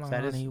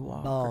 That is Lonnie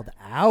Walker. Balled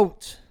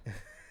out.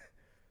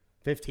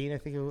 15, I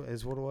think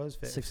is what it was.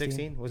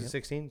 16? Was it Yep.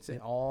 16?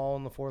 Yep. All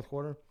in the fourth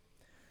quarter.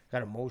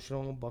 Got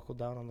emotional, buckled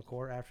down on the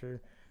court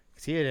after.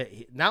 Cause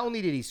not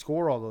only did he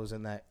score all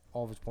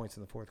of his points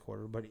in the fourth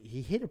quarter, but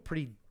he hit a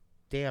pretty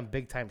damn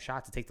big time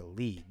shot to take the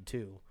lead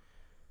too.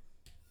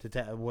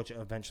 Which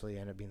eventually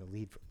ended up being the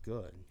lead for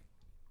good.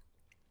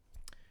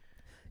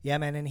 Yeah,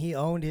 man, and he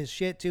owned his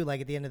shit too.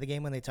 Like at the end of the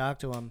game when they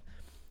talked to him,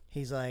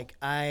 he's like,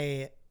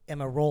 "I am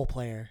a role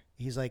player."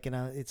 He's like,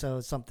 it's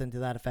something to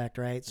that effect,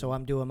 right? So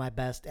I'm doing my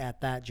best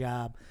at that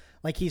job.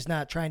 Like he's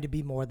not trying to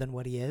be more than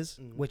what he is,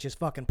 which is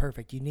fucking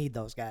perfect. You need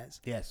those guys.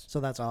 Yes. So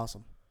that's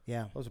awesome.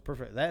 Yeah. Those are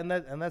perfect. And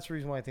that's the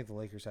reason why I think the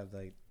Lakers have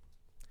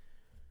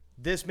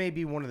this may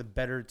be one of the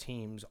better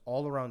teams,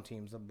 all around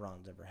teams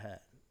LeBron's ever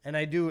had. And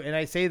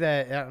I say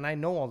that, and I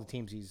know all the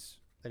teams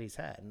that he's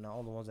had, and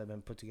all the ones that have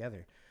been put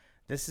together.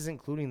 This is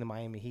including the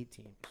Miami Heat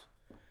teams.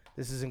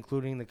 This is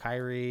including the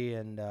Kyrie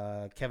and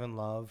Kevin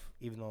Love,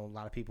 even though a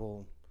lot of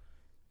people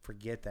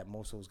forget that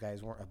most of those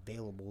guys weren't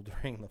available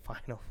during the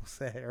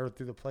finals or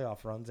through the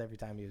playoff runs every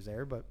time he was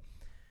there. But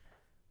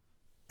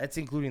that's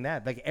including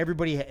that. Like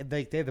everybody,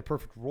 they have the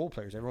perfect role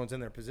players. Everyone's in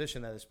their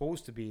position that they're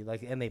supposed to be,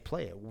 and they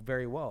play it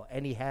very well.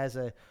 And he has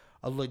a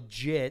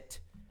legit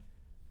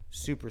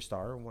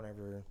superstar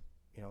whenever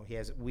he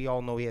has. We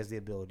all know he has the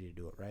ability to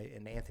do it, right?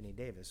 And Anthony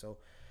Davis. So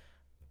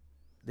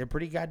they're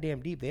pretty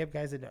goddamn deep. They have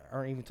guys that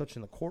aren't even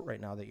touching the court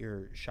right now that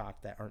you're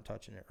shocked that aren't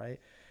touching it, right?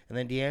 And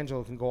then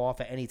D'Angelo can go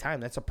off at any time.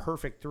 That's a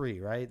perfect three,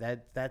 right?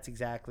 That's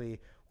exactly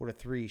what a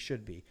three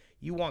should be.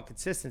 You want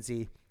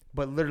consistency,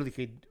 but literally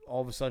all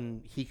of a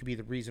sudden he could be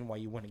the reason why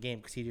you win a game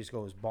because he just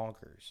goes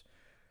bonkers,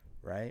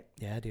 right?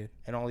 Yeah, dude.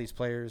 And all these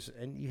players,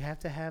 and you have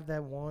to have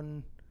that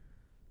one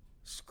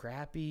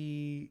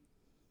scrappy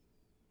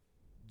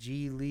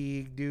G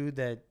League dude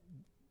that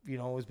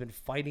has been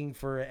fighting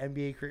for an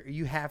NBA career.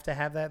 You have to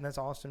have that, and that's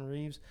Austin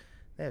Reeves.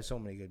 They have so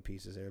many good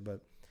pieces there, but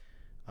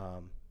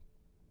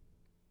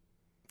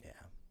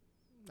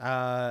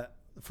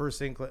The first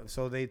thing,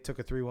 so they took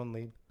a 3-1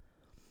 lead.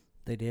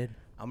 They did.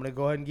 I'm going to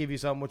go ahead and give you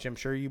something which I'm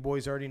sure you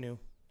boys already knew.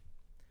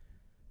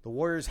 The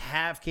Warriors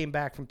came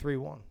back from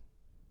 3-1.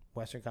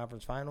 Western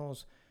Conference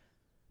Finals,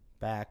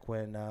 back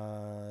when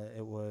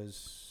it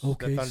was the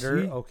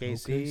Thunder.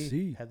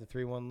 OKC had the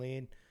 3-1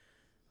 lead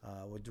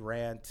with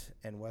Durant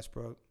and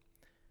Westbrook.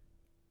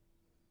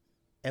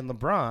 And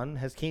LeBron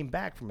has came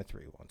back from a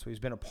 3-1, so he's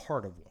been a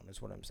part of one,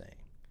 is what I'm saying,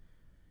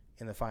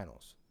 in the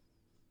finals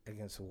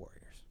against the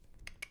Warriors.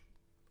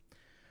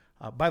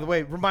 By the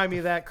way, remind me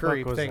of that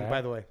Curry thing,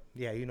 by the way.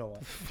 Yeah, you know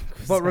what.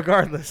 But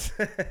regardless,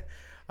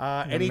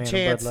 any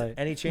chance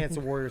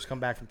the Warriors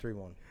come back from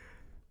 3-1?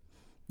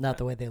 Not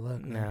the way they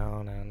look.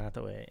 No, not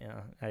the way.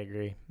 Yeah, I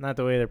agree. Not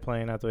the way they're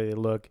playing, not the way they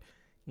look.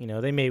 You know,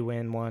 they may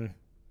win one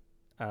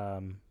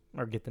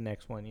or get the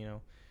next one, you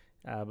know.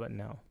 But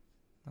no,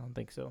 I don't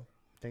think so.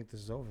 I think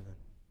this is over then.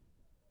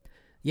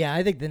 Yeah,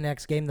 I think the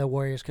next game the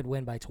Warriors could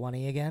win by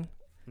 20 again.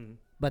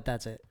 But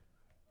that's it.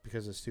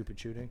 Because of stupid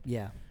shooting?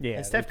 Yeah.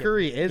 And Steph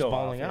Curry is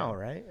balling out,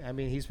 right? I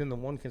mean, he's been the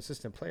one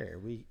consistent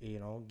player.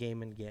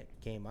 Game in,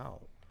 game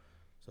out.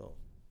 So,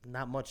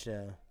 not much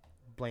to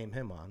blame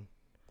him on.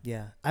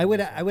 Yeah. I would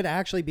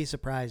actually be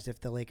surprised if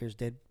the Lakers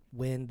did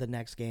win the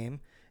next game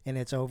and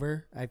it's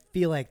over. I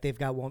feel like they've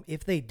got one.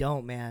 If they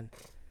don't, man,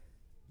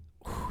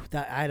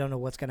 I don't know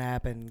what's going to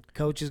happen.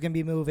 Coach is going to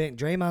be moving.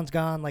 Draymond's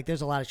gone. Like,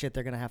 there's a lot of shit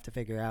they're going to have to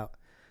figure out.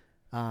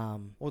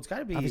 Well, it's got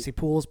to be. Obviously,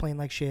 Poole's playing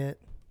like shit.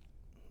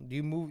 Do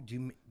you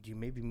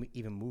maybe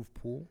even move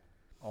Poole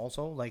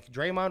also? Like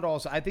Draymond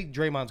also. I think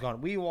Draymond's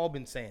gone. We've all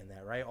been saying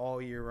that, right?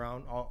 All year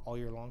round, all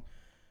year long.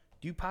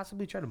 Do you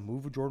possibly try to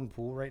move a Jordan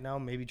Poole right now?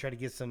 Maybe try to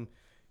get some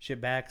shit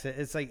back.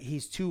 It's like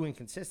he's too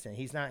inconsistent.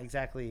 He's not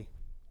exactly.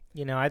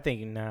 You know, I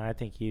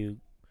think you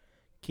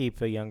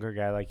keep a younger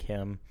guy like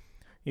him.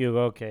 You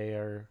go, okay,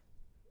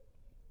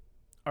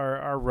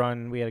 our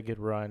run, we had a good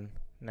run.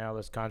 Now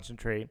let's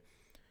concentrate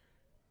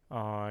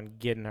on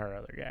getting our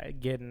other guy,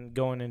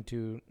 going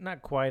into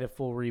not quite a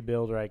full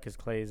rebuild, right? Because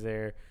Clay's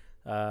there,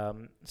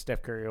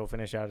 Steph Curry will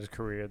finish out his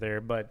career there,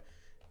 but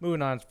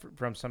moving on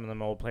from some of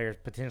them old players,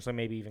 potentially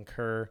maybe even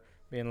Kerr,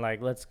 being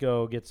like, let's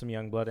go get some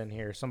young blood in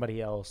here, somebody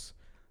else,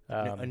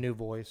 a new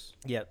voice.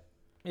 Yep.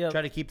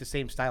 Try to keep the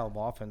same style of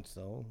offense,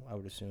 though. I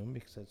would assume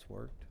because it's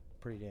worked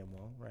pretty damn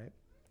well, right?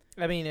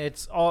 I mean,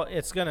 it's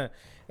gonna,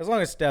 as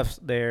long as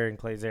Steph's there and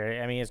Clay's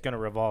there, I mean, it's gonna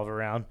revolve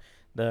around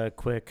the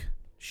quick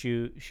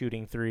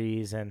shooting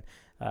threes and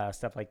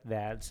stuff like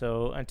that.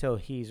 So until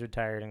he's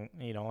retired,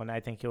 and I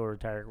think he'll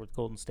retire with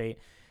Golden State,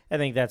 I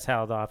think that's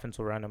how the offense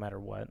will run no matter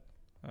what.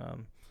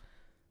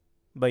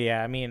 But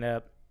yeah, I mean,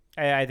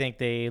 I think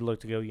they look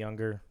to go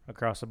younger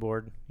across the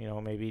board.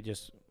 Maybe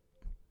just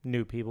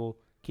new people,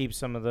 keep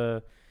some of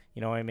the,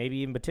 and maybe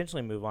even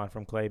potentially move on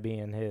from Clay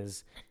being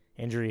his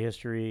injury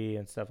history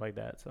and stuff like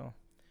that. So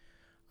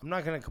I'm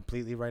not going to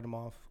completely write them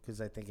off because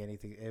I think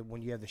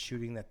when you have the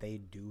shooting that they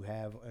do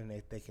have, and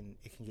it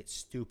can get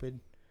stupid,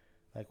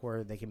 like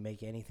where they can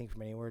make anything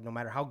from anywhere. No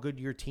matter how good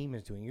your team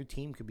is doing, your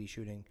team could be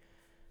shooting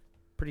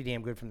pretty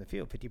damn good from the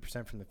field,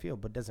 50% from the field,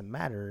 but it doesn't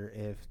matter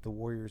if the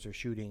Warriors are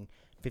shooting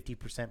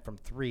 50% from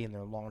three and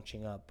they're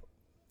launching up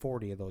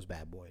 40 of those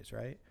bad boys,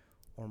 right?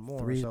 Or more.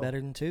 Three's better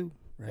than two,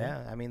 right?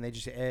 Yeah, I mean,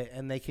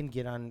 they can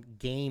get on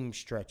game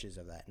stretches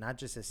of that, not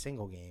just a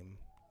single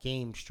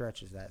game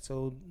stretches of that.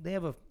 So they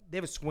have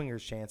a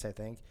swinger's chance, I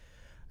think.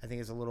 I think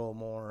it's a little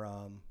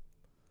more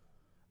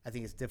I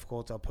think it's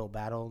difficult uphill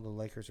battle. The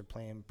Lakers are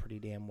playing pretty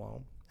damn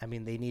well. I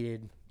mean,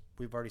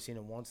 we've already seen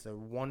it once. The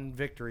one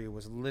victory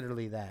was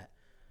literally that.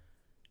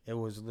 It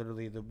was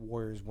literally the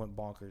Warriors went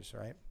bonkers,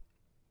 right?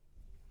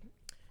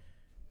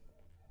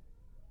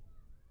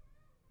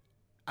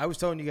 I was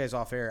telling you guys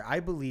off air, I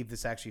believe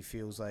this actually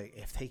feels like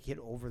if they get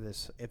over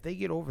this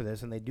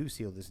and they do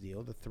seal this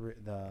deal,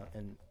 the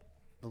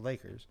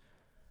Lakers,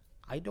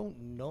 I don't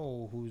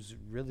know who's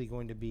really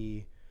going to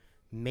be.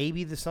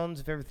 Maybe the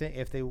Suns,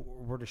 if they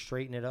were to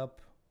straighten it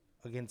up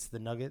against the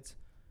Nuggets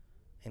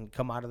and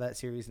come out of that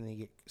series and they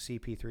get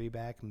CP3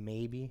 back,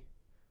 maybe.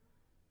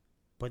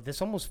 But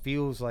this almost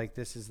feels like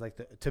this is like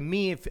to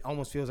me, it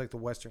almost feels like the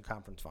Western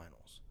Conference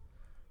Finals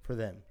for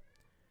them.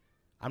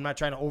 I'm not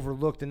trying to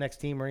overlook the next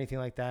team or anything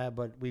like that,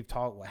 but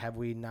have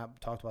we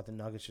not talked about the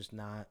Nuggets just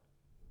not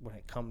when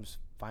it comes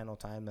final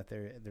time that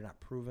they're not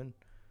proven?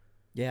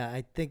 Yeah,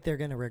 I think they're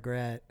going to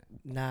regret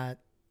not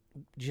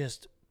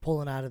just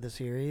pulling out of the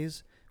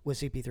series with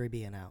CP3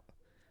 being out.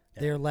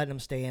 Yeah. They're letting him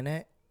stay in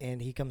it,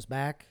 and he comes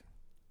back.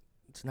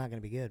 It's not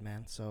going to be good,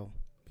 man. So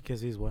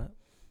because he's what?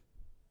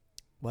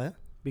 What?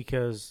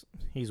 Because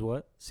he's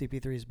what?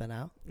 CP3's been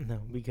out?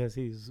 No, because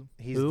he's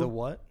who? The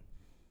what?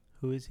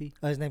 Who is he?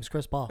 His name's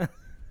Chris Paul.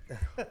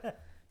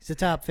 He's the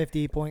top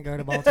 50 point guard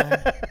of all time.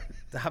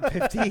 Top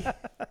 50?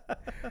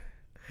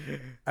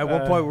 At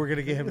one point, we're going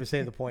to get him to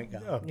say the point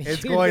guard.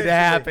 It's going to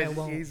happen.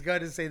 He's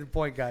going to say the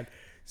point guard.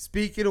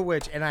 Speaking of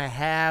which, and I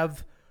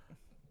have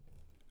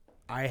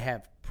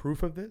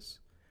proof of this.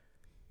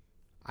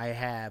 I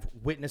have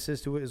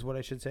witnesses to it, is what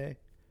I should say.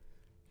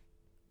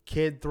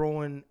 Kid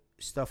throwing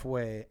stuff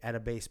away at a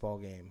baseball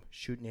game,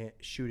 shooting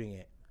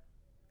it.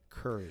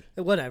 Curry.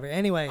 Whatever.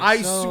 Anyway,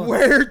 I so-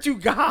 swear to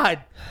God.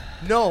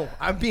 No,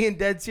 I'm being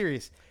dead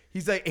serious.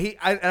 He's like,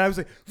 and I was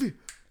like,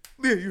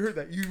 Leah, you heard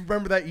that. You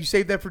remember that. You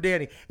saved that for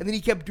Danny. And then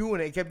he kept doing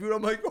it.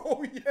 I'm like,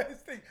 oh,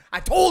 yes. I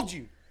told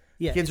you.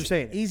 Yeah, Kids it's are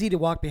saying it. easy to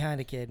walk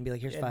behind a kid and be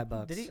like, "Here's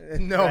 $5." Did he?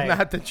 No, Right.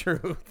 not the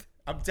truth.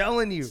 I'm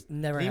telling you.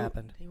 Never Did he-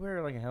 happened. Did he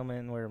wear like a helmet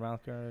and wear a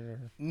mouth guard?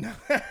 Or? No,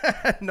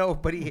 no,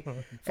 but he.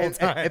 and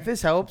time. if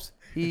this helps,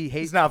 he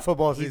hates. It's not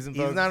football he's, season,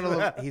 he's folks.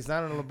 not he's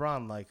not a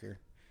LeBron liker.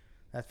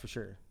 That's for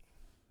sure.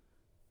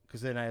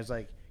 Because then I was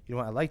like, you know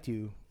what? I liked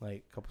you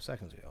like a couple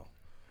seconds ago.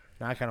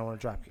 Now I kind of want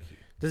to drop kick you.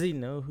 Does he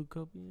know who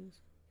Kobe is?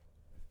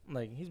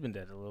 Like, he's been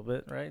dead a little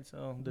bit, right?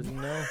 So does he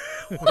know?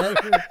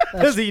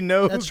 Does he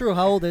know? That's true.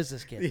 How old is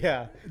this kid?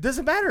 Yeah. It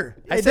doesn't matter.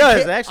 It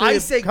does. Actually, I it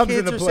said comes kids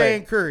into are play.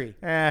 saying Curry.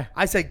 Eh.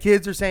 I said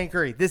kids are saying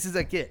Curry. This is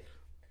a kid.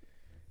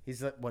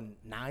 He's like, what,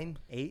 9,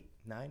 8,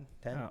 9,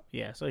 10? Oh,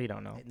 yeah, so he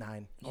don't know. 9. I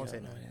You want to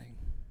say don't 9. know anything.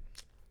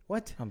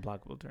 What?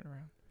 Unblockable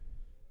turnaround.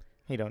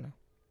 He don't know.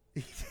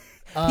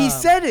 He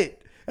said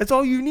it. That's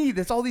all you need.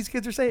 That's all these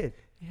kids are saying.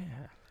 Yeah.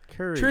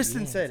 Curry.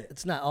 Tristan yeah. said it.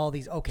 It's not all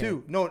these. Okay.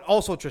 Too. No,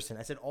 also Tristan.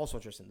 I said also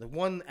Tristan. The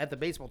one at the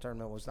baseball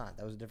tournament was not.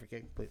 That was a different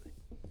kid completely.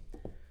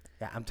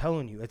 Yeah, I'm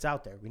telling you, it's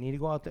out there. We need to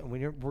go out there.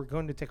 We're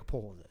going to take a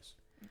poll of this.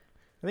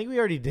 I think we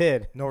already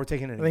did. No, we're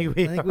taking it. I think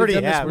we I think we've already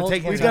done this have.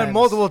 multiple We've times. done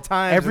multiple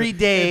times. every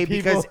day and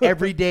people- because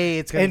every day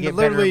it's going and to get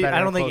better literally, and better. I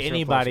don't and think closer and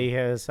anybody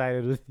closer. has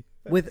sided with you.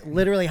 With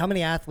literally, how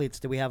many athletes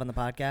do we have on the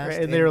podcast?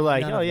 And they were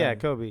like, none oh, of yeah, them-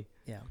 Kobe.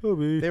 Yeah.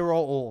 Kobe. They were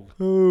all old.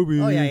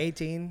 Kobe. Oh yeah,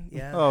 18.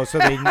 Yeah. Oh, so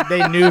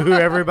they knew who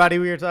everybody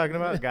we were talking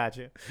about?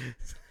 Gotcha.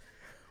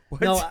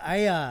 What? No,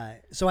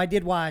 I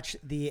did watch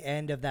the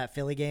end of that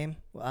Philly game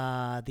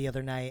the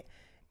other night,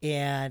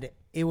 and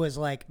it was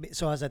like,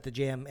 so I was at the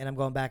gym and I'm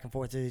going back and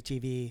forth to the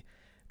TV.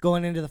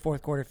 Going into the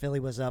fourth quarter, Philly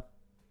was up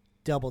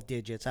double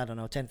digits. I don't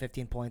know, 10,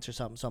 15 points or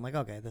something. So I'm like,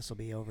 okay, this will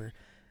be over.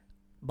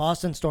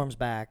 Boston storms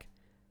back,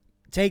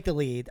 take the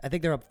lead. I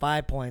think they're up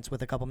 5 points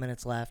with a couple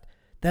minutes left.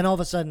 Then all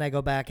of a sudden I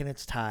go back and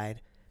it's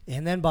tied.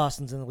 And then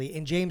Boston's in the lead.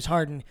 And James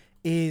Harden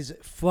is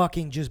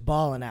fucking just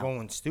balling out.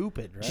 Going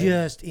stupid, right?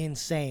 Just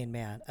insane,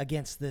 man,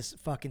 against this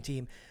fucking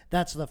team.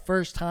 That's the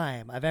first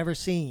time I've ever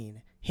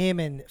seen him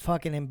and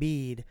fucking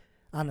Embiid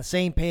on the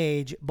same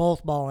page,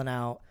 both balling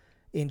out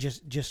and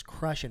just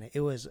crushing it.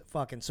 It was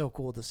fucking so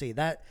cool to see.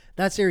 That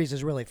series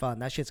is really fun.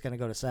 That shit's going to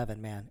go to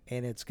 7, man,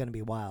 and it's going to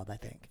be wild, I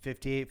think.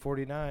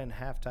 58-49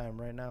 halftime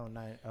right now,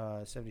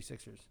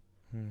 76ers.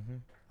 Mm-hmm.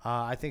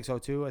 I think so,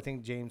 too. I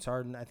think James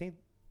Harden,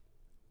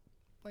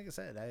 like I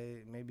said,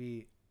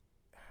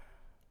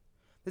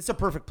 it's a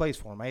perfect place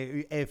for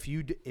him. If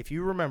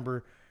you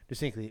remember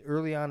distinctly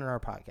early on in our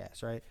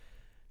podcast, right?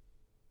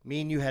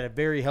 Me and you had a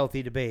very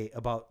healthy debate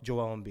about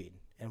Joel Embiid.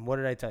 And what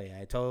did I tell you?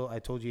 I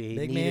told you he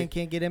Big needed. man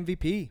can't get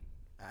MVP.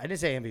 I didn't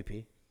say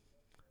MVP.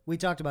 We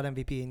talked about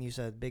MVP, and you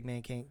said big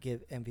man can't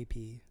get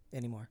MVP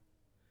anymore.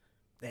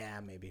 Yeah,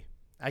 maybe.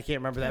 I can't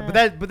remember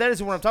that. But that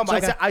isn't what I'm talking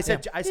about. It's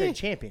okay. I said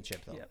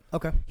championship though. Yeah.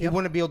 Okay. He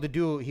wouldn't be able to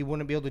do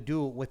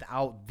it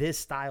without this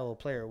style of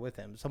player with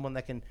him. Someone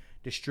that can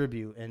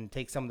distribute and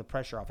take some of the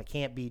pressure off. It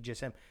can't be just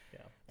him.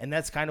 Yeah. And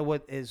that's kind of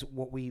what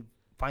we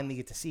finally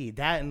get to see.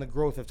 That and the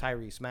growth of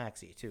Tyrese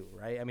Maxey too,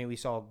 right? I mean, we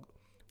saw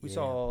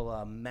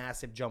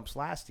massive jumps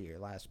last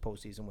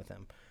postseason with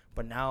him.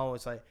 But now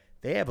it's like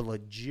they have a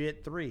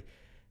legit 3.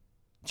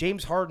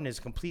 James Harden is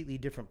a completely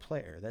different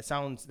player.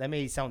 That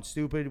may sound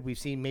stupid. We've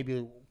seen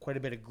maybe quite a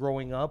bit of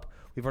growing up.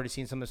 We've already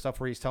seen some of the stuff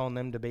where he's telling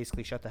them to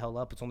basically shut the hell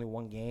up. It's only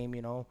one game,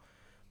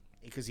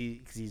 because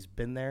he's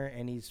been there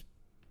and he's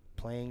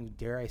playing.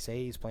 Dare I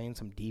say, he's playing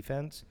some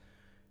defense,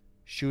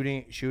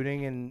 shooting,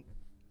 and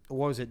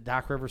what was it?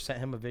 Doc Rivers sent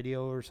him a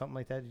video or something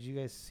like that. Did you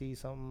guys see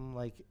something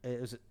like it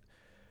was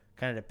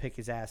kind of to pick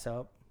his ass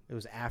up? It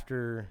was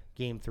after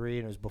Game 3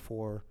 and it was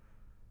before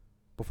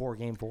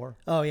Game 4.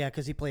 Oh, yeah,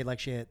 because he played like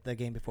shit the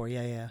game before.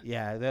 Yeah.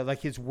 Yeah,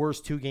 like his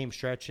worst 2-game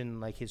stretch in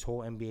like his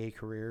whole NBA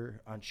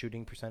career on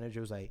shooting percentage.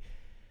 It was like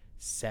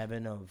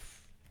 7 of,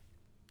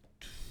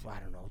 I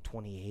don't know,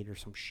 28 or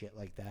some shit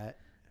like that.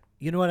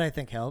 You know what I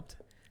think helped?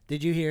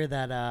 Did you hear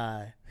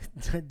that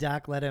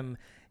Doc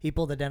he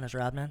pulled a Dennis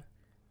Rodman,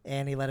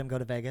 and he let him go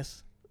to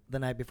Vegas the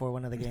night before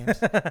one of the games?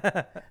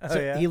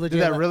 Yeah? He legit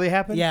Did that really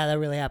happen? Yeah, that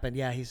really happened.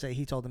 Yeah,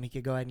 he told him he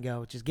could go ahead and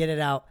go. Just get it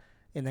out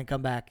and then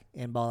come back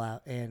and ball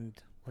out. And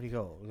Where do you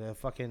go?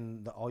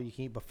 The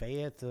all-you-can-eat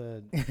buffet at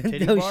the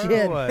titty No bar?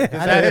 shit. Or what? Is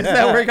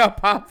that where he got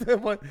popped?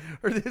 Or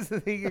this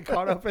he get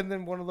caught up in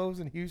then one of those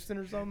in Houston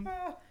or something?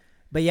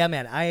 But yeah,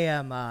 man,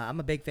 I'm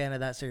a big fan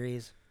of that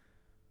series.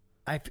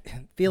 I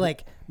feel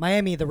like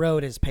Miami, the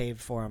road is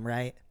paved for him,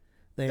 right?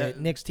 The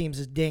Knicks teams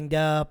is dinged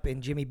up,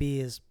 and Jimmy B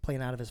is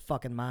playing out of his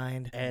fucking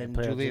mind. And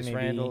play up Julius Jimmy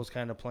B. Randle is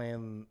kind of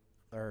playing,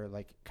 or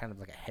like kind of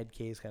like a head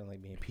case, kind of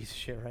like being a piece of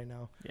shit right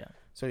now. Yeah.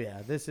 So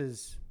yeah, this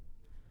is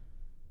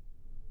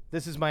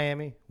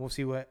Miami. We'll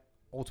see what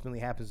ultimately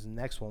happens in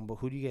the next one. But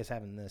who do you guys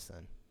have in this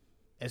then?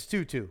 It's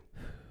 2-2.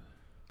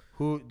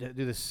 Who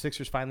do the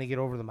Sixers finally get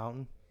over the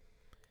mountain?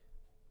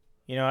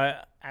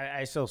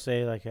 I still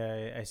say, like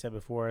I said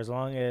before, as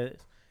long as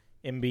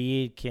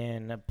Embiid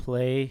can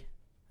play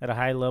at a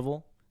high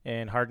level,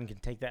 and Harden can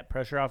take that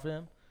pressure off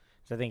him.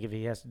 So I think if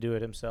he has to do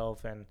it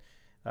himself, and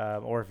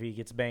or if he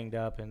gets banged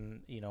up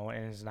and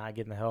and is not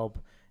getting the help,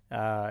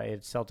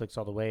 it's Celtics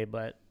all the way.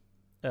 But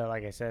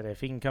like I said, if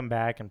he can come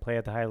back and play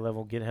at the high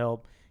level, get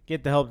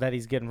the help that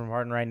he's getting from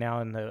Harden right now,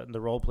 and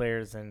the role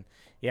players, and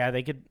yeah,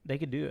 they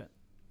could do it.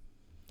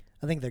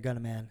 I think they're gonna,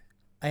 man.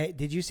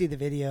 Did you see the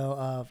video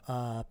of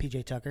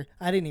PJ Tucker?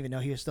 I didn't even know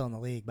he was still in the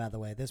league, by the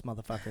way. This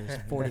motherfucker is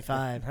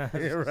 45.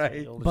 You're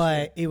right.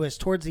 But it was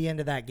towards the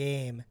end of that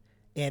game,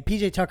 and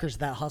PJ Tucker's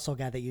that hustle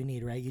guy that you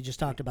need, right? You just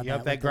talked about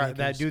that.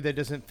 That dude that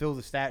doesn't fill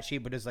the stat sheet,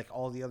 but is like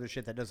all the other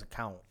shit that doesn't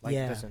count.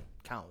 Doesn't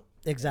count.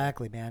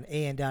 Exactly, man.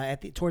 And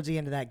towards the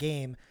end of that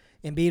game,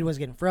 Embiid was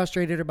getting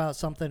frustrated about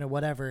something or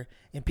whatever,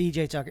 and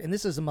PJ Tucker, and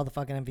this is a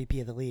motherfucking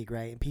MVP of the league,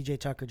 right? And PJ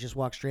Tucker just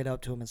walked straight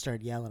up to him and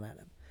started yelling at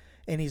him.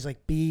 And he's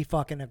like, be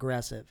fucking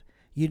aggressive.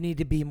 You need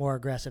to be more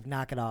aggressive.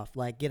 Knock it off.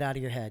 Like, get out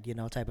of your head,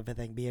 type of a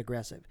thing. Be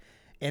aggressive.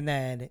 And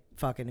then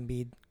fucking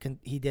Embiid,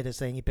 he did his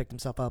thing. He picked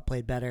himself up,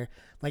 played better.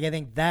 Like, I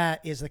think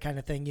that is the kind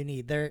of thing you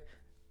need. They're,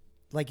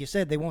 like you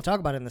said, they won't talk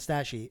about it in the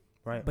stat sheet.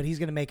 Right. But he's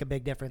going to make a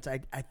big difference. I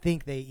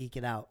think they eke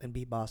it out and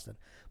beat Boston.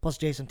 Plus,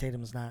 Jason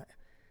Tatum's not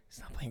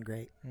playing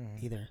great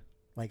either.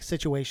 Like,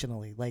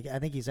 situationally. Like, I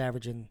think he's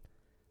averaging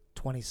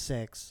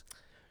 26.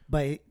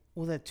 But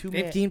Well, that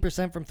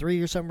 15% from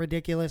three or something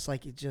ridiculous.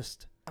 Like, it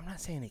just. I'm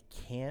not saying it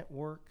can't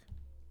work,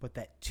 but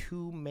that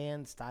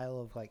 2-man style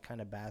of like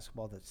kind of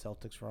basketball that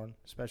Celtics run,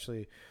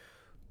 especially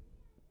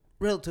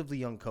relatively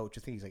young coach.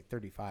 I think he's like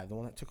 35, the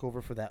one that took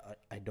over for that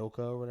Idoka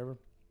or whatever.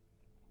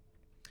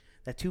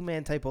 That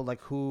 2-man type of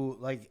like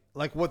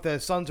what the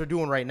Suns are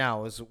doing right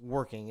now is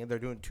working, and they're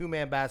doing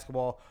 2-man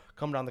basketball,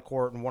 come down the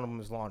court, and one of them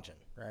is launching.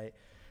 Right,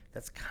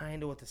 that's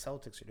kind of what the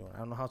Celtics are doing. I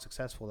don't know how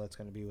successful that's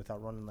going to be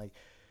without running like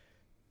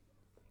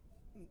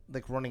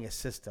running a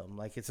system.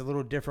 Like, it's a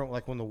little different.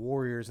 Like when the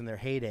Warriors in their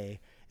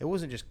heyday, it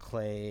wasn't just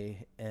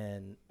Clay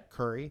and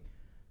Curry.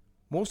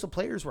 Most of the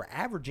players were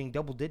averaging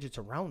double digits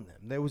around them.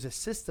 There was a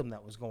system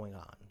that was going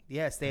on.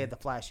 Yes, they had the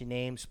flashy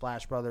names,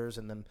 Splash Brothers,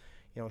 and them,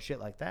 shit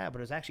like that. But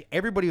it was actually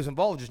everybody was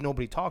involved. Just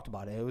nobody talked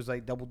about it. It was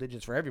like double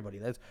digits for everybody.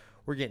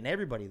 We're getting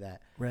everybody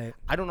that. Right.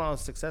 I don't know how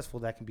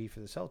successful that can be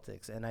for the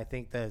Celtics. And I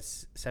think the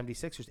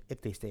 76ers,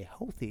 if they stay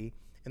healthy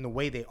in the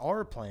way they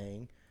are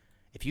playing,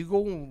 if you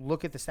go and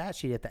look at the stat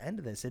sheet at the end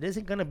of this, it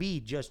isn't going to be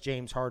just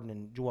James Harden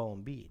and Joel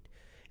Embiid.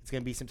 It's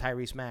going to be some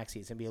Tyrese Maxey.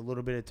 It's going to be a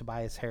little bit of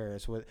Tobias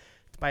Harris.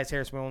 Tobias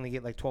Harris may only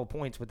get like 12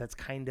 points, but that's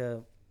kind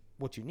of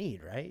what you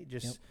need, right?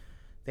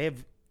 They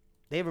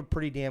have a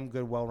pretty damn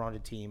good,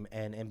 well-rounded team,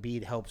 and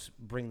Embiid helps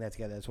bring that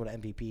together. That's what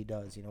an MVP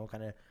does,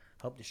 kind of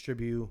help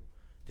distribute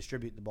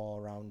the ball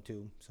around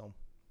too. So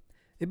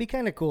it'd be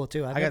kind of cool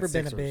too. I've never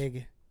been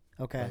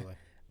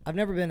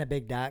a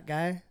big Dot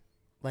guy.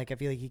 Like, I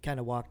feel like he kind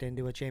of walked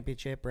into a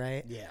championship,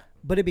 right? Yeah.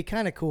 But it'd be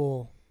kind of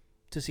cool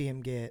to see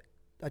him get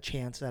a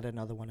chance at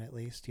another one at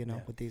least,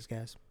 with these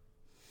guys.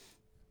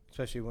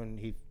 Especially when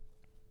he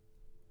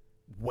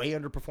way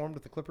underperformed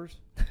with the Clippers.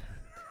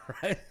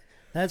 Right?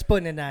 That's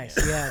putting it nice.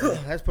 Yeah.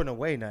 That's putting it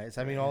way nice.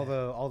 I mean,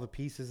 all the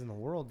pieces in the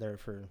world there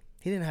for.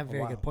 He didn't have a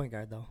very good point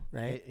guard, though,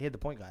 right? He had the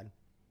point guard.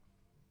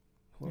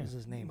 What was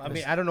his name? I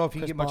mean, I don't know if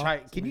you can get much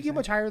higher. Can you get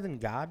much higher than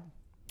God?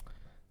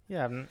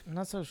 Yeah, I'm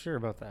not so sure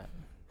about that.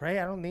 Right?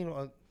 I don't need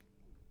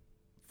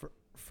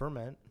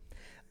ferment.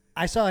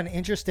 I saw an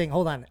interesting.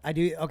 Hold on. I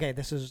do. Okay,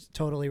 this is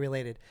totally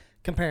related.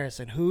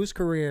 Comparison. Whose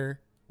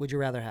career would you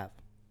rather have?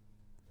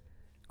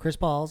 Chris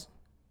Paul's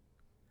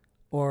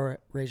or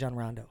Rajon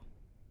Rondo?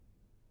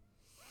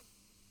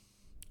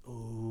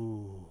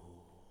 Ooh.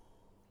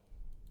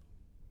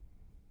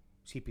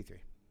 CP3.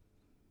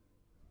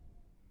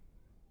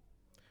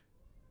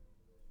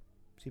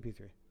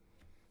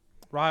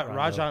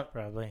 Rajon,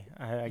 probably.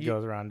 I go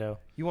with Rondo.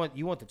 You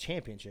want the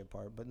championship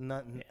part, but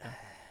not. Yeah.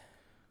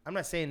 I'm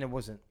not saying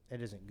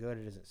it isn't good,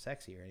 it isn't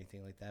sexy or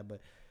anything like that, but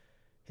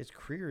his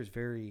career is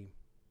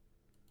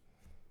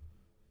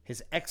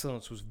his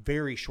excellence was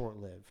very short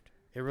lived.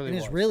 It really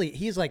was.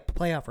 He's like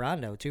playoff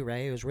Rondo too,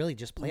 right? It was really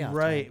just playoff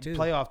time too.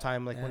 Playoff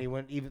time, like when he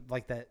went even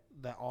like that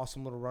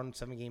awesome little run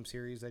 7-game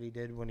series that he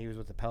did when he was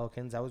with the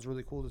Pelicans. That was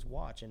really cool to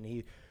watch, and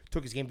he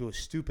took his game to a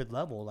stupid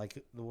level,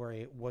 like where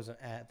it wasn't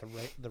at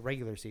the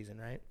regular season,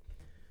 right?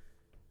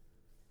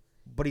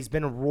 But he's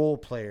been a role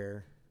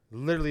player,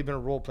 literally been a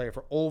role player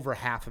for over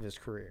half of his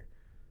career,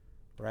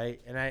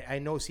 right? And I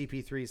know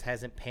CP3's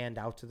hasn't panned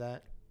out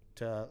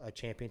to a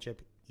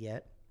championship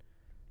yet.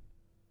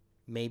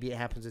 Maybe it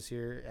happens this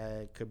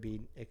year. It could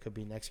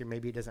be next year.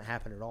 Maybe it doesn't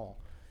happen at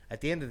all. At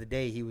the end of the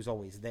day, he was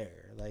always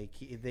there. Like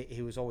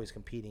he was always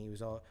competing. He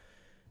was all.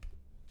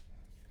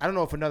 I don't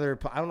know if another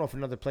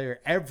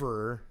player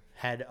ever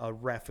had a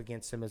ref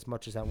against him as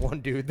much as that one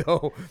dude,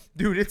 though.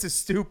 Dude, it's a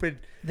stupid.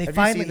 He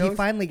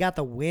finally got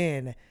the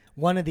win.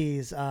 One of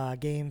these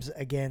games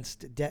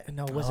against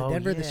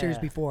Denver the series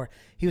before?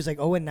 He was like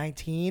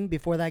 0-19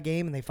 before that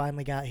game, and they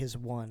finally got his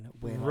one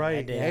win.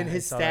 Right, and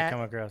his stat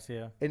come across,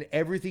 yeah. And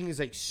everything is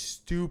like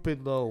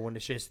stupid low when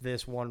it's just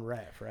this one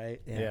ref,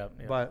 right? Yeah.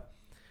 But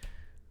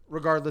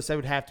regardless, I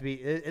would have to be.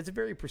 It's a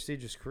very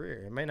prestigious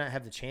career. It might not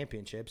have the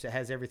championships. It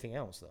has everything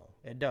else, though.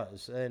 It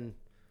does. And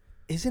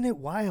Isn't it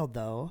wild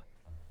though?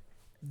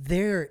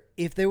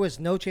 If there was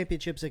no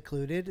championships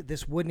included,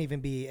 this wouldn't even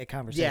be a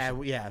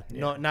conversation. yeah.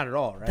 No, not at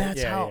all, right?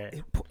 That's Yeah, how.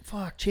 yeah.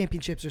 Fuck,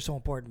 championships are so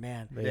important,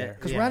 man. Yeah.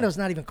 Because Rondo's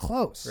not even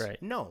close.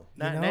 Right. No,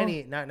 You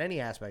know? not in any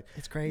aspect.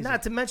 It's crazy.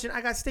 Not to mention,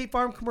 I got State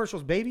Farm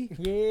commercials, baby.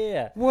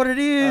 Yeah. What it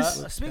is.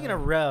 Speaking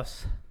of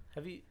refs,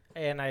 have you?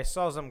 And I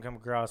saw something come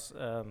across.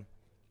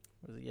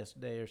 Was it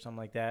yesterday or something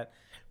like that?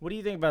 What do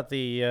you think about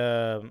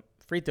the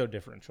free throw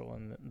differential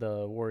in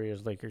the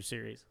Warriors-Lakers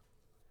series?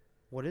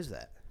 What is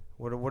that?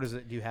 What is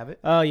it? Do you have it?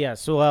 Oh yeah.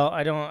 So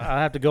I don't. I'll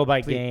have to go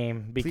by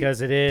game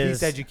because it is.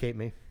 Please educate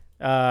me.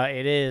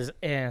 It is,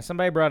 and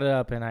somebody brought it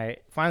up, and I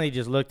finally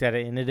just looked at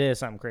it, and it is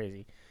something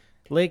crazy.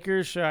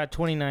 Lakers shot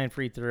 29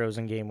 free throws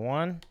in game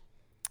 1,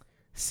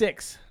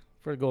 6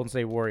 for the Golden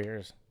State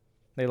Warriors.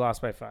 They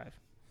lost by 5.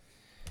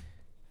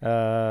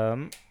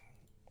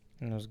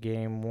 It was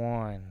game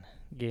 1.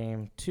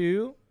 Game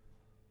 2.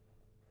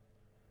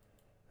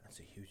 That's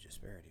a huge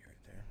disparity right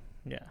there.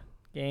 Yeah.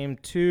 Game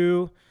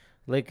 2,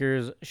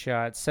 Lakers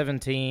shot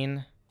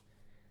 17.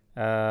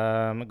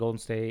 Golden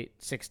State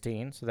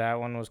 16. So that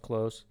one was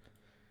close.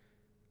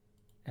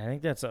 I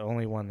think that's the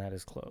only one that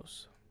is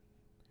close.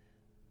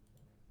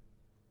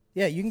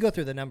 Yeah, you can go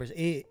through the numbers.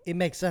 It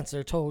makes sense.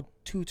 They're two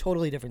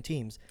totally different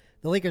teams.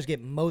 The Lakers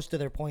get most of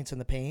their points in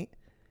the paint.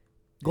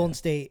 Golden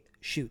State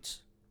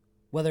shoots.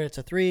 Whether it's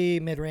a 3,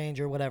 mid-range,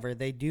 or whatever,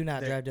 they do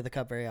not drive to the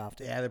cup very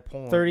often. Yeah, they're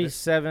pulling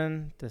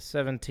 37 to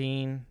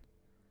 17.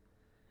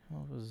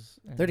 What was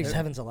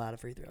 37's a lot of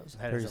free throws.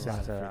 That is a lot.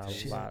 37's of free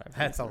throws. lot of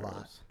That's a free lot.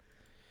 throws.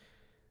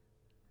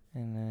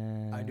 And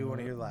then I do want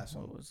to hear the last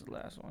what one. was the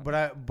last one?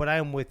 But I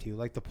am with you.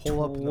 Like the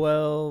pull up.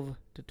 12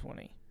 to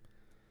 20.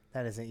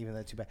 That isn't even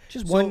that too bad.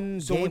 Just one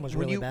game when, was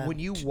when really you, bad. When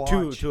you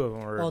watch Two of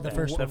them were Oh, the bad.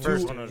 first one.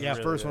 First one was yeah,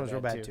 really, first one really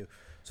was real bad too.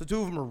 So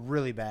 2 of them are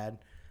really bad.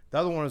 The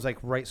other one was like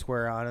right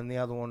square on, and the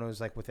other one was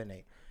like within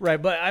 8.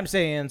 Right, but I'm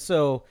saying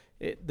so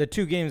the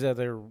 2 games that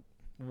they're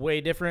way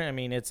different. I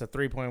mean, it's a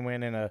 3-point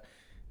win and a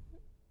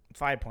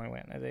 5-point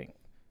win. I think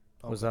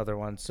was the other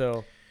one.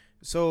 So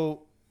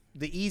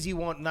the easy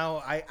one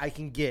now I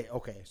can get.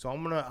 Okay, so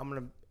I'm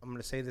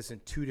gonna say this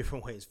in 2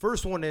 different ways.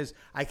 First one is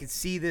I can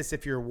see this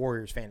if you're a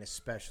Warriors fan,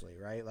 especially,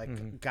 right?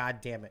 Like, God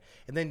damn it.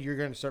 And then you're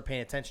gonna start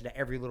paying attention to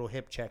every little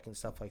hip check and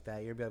stuff like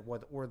that. You're gonna be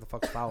like, where the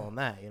fuck's foul on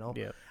that? You know?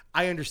 Yeah.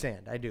 I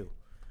understand. I do.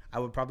 I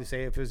would probably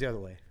say if it was the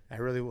other way. I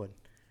really would.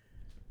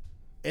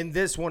 In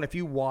this one, if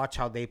you watch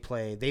how they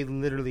play, they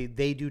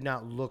do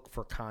not look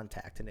for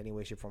contact in any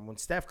way, shape, or form. When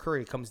Steph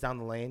Curry comes down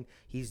the lane,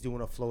 he's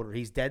doing a floater.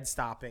 He's dead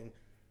stopping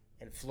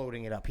and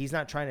floating it up. He's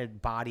not trying to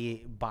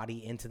body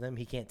into them.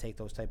 He can't take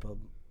those type of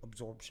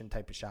absorption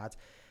type of shots.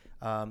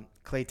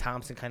 Klay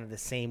Thompson kind of the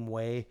same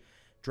way.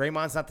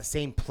 Draymond's not the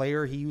same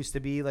player he used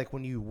to be. Like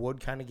when you would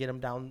kind of get him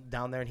down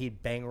there and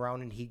he'd bang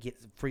around and he'd get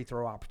free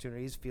throw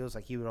opportunities. Feels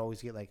like he would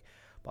always get like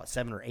about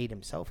 7 or 8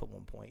 himself at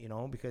one point,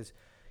 because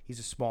he's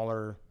a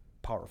smaller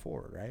power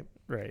forward, right?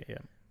 right, yeah.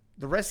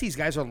 The rest of these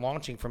guys are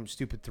launching from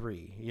stupid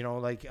 3,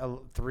 like a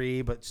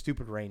 3, but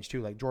stupid range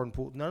too. Like Jordan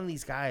Poole, none of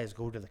these guys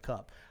go to the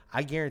cup.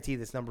 I guarantee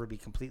this number would be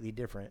completely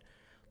different.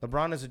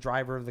 LeBron is a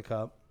driver of the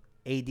cup.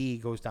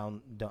 AD goes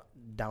down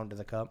to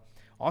the cup.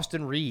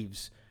 Austin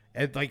Reeves,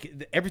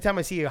 like every time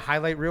I see a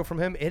highlight reel from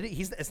him,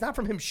 it's not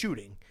from him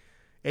shooting.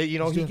 He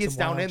gets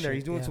down in there.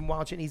 He's doing some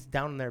wild shit. And he's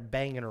down in there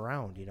banging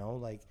around.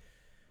 Like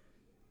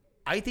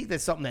I think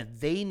that's something that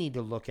they need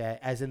to look at,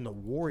 as in the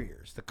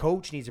Warriors. The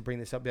coach needs to bring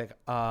this up, be like,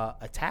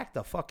 attack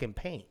the fucking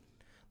paint.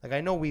 Like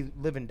I know we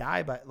live and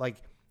die, but like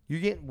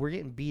we're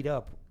getting beat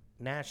up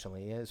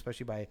nationally,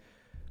 especially by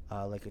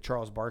like a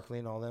Charles Barkley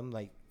and all them,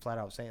 like flat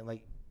out saying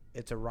like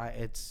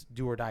it's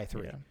do or die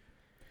 3. Yeah.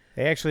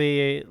 They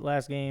actually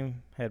last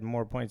game had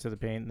more points to the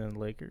paint than the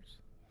Lakers.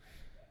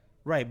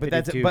 Right, but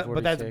that's what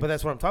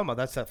I'm talking about.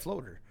 That's that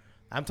floater.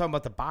 I'm talking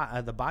about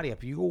the body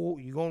up.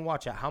 You go and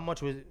watch it. How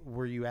much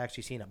were you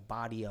actually seeing a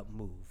body up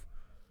move,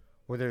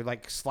 where they're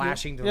like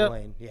slashing to the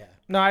lane? Yeah.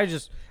 No, I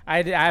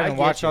haven't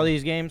watched all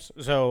these games,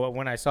 so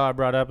when I saw it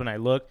brought up and I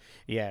looked,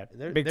 big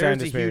time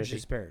there's a huge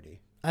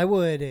disparity. I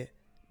would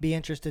be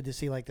interested to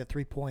see like the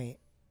 3-point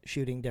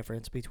shooting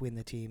difference between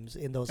the teams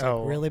in those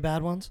really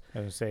bad ones. I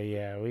would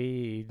say,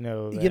 we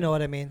know that. You know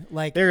what I mean?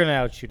 Like they're gonna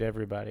outshoot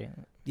everybody.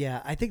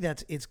 Yeah, I think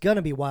it's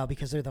gonna be wild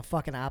because they're the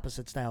fucking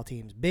opposite style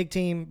teams. Big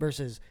team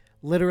versus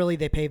literally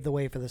they paved the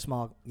way for the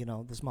small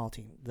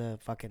team. The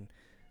fucking,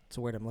 that's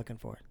the word I'm looking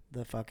for.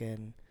 The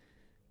fucking,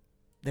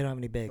 they don't have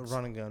any bigs. The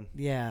run and gun.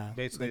 Yeah,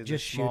 basically like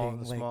just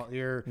shooting.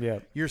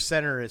 Your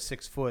center is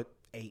 6'8".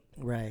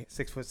 Right.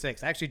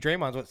 6'6". Actually,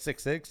 Draymond's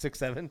 6'6",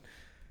 6'7".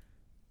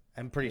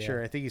 I'm pretty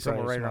sure. I think he's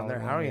somewhere right around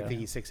there. I don't even think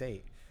he's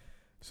 6'8".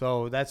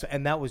 So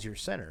that was your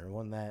center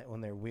when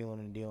they're wheeling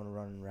and dealing and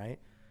running, right?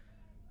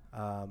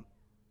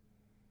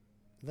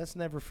 Let's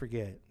never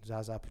forget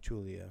Zaza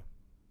Pachulia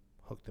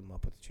hooked him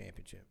up with the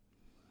championship.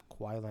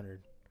 Kawhi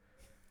Leonard.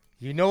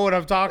 You know what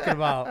I'm talking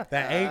about.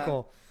 That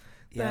ankle.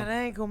 That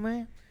ankle,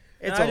 man.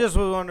 I just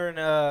was wondering.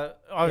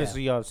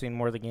 Obviously, y'all have seen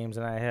more of the games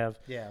than I have.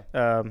 Yeah.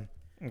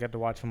 I got to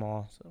watch them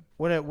all. So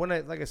When I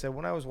like I said,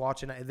 when I was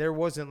watching, there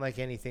wasn't like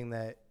anything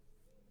that.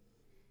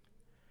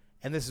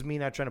 And this is me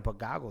not trying to put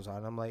goggles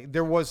on. I'm like,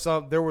 there was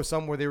some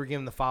where they were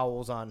giving the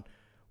fouls on.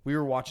 We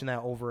were watching that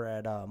over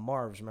at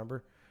Marv's,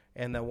 remember?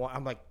 And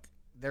I'm like,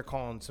 they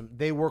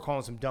were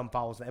calling some dumb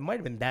fouls. It might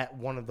have been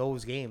one of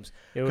those games.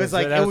 that was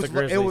the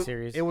Grizzlies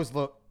series. That was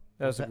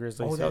the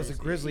Grizzlies. Oh, that was the series.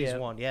 Grizzlies Yeah.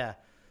 one, yeah.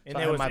 And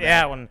So, it was my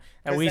that bad. one.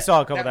 And we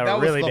saw a couple that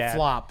were really was bad. the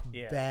flop,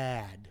 Yeah.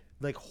 bad,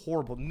 like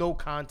horrible, no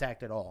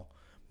contact at all,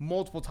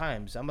 multiple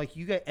times. I'm like,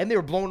 you guys, and they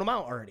were blowing them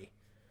out already.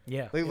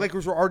 Yeah. Like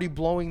Lakers were already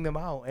blowing them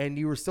out, and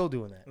you were still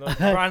doing that.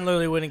 LeBron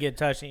literally wouldn't get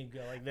touched, and he'd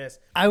go like this.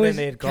 God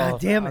they'd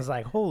damn it. I was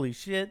like, holy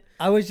shit.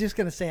 I was just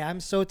gonna say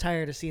I'm so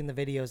tired of seeing the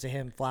videos of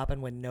him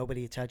flopping when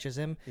nobody touches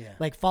him,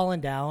 like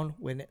falling down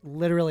when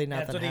literally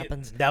nothing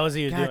happens. That was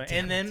he was God doing. damn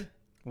And then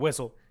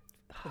whistle.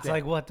 It's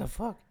like, what the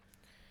fuck?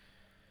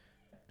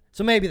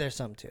 So maybe there's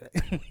something to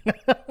it.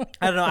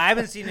 I don't know. I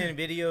haven't seen any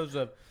videos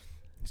of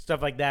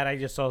stuff like that. I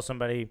just saw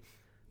somebody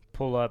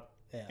pull up,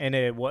 and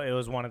it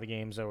was one of the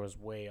games that was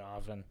way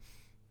off, and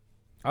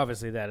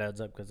obviously that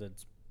adds up because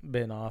it's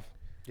been off.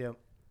 Yep,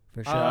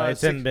 For sure.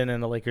 It's been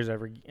in the Lakers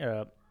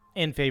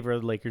in favor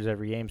of the Lakers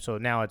every game, so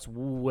now it's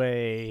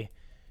way,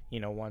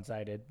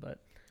 one-sided. But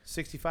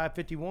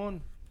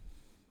 65-51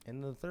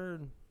 into the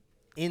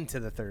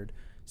third.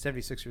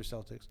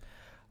 76ers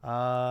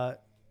Celtics.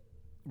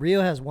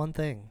 Rio has one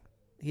thing.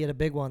 He had a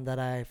big one that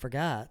I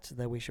forgot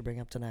that we should bring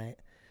up tonight.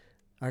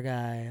 Our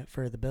guy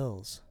for the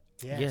Bills.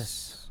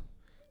 Yes.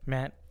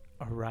 Matt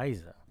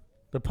Ariza,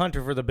 the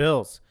punter for the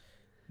Bills,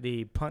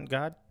 the punt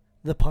god,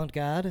 The punt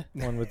god.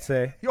 one would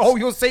say. Oh,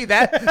 you'll say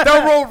that?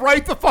 That rolled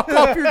right the fuck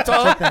off your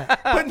tongue.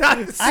 But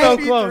not the So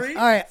 73. close.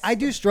 All right, I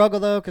do struggle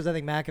though because I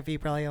think McAfee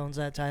probably owns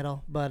that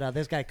title, but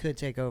this guy could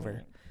take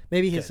over.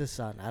 Maybe he's his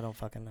son. I don't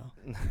fucking know.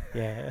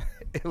 Yeah,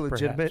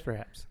 Illegitimate.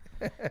 perhaps.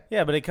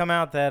 Yeah, but it come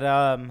out that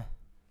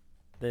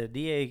the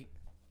DA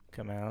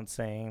come out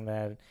saying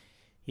that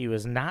he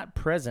was not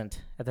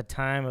present at the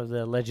time of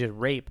the alleged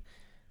rape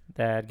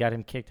that got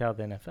him kicked out of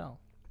the NFL.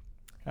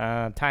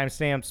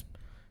 Timestamps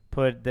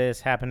put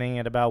this happening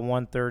at about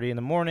 1:30 in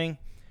the morning,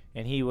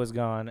 and he was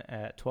gone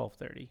at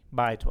 12:30.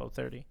 By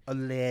 12:30.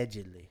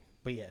 Allegedly.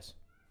 But yes.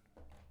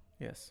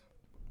 Yes.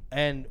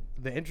 And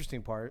the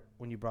interesting part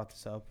when you brought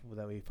this up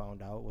that we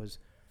found out was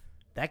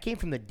that came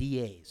from the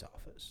DA's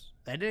office.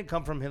 That didn't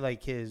come from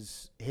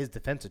his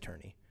defense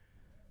attorney.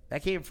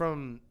 That came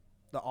from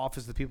the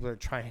office of the people that are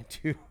trying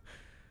to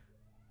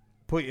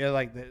put you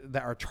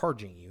that are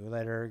charging you,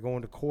 that are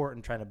going to court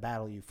and trying to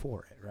battle you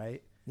for it,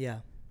 right? Yeah.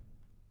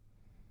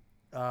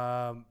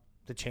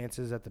 The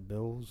chances that the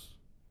Bills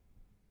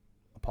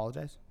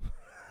apologize?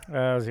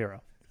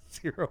 0.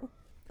 0.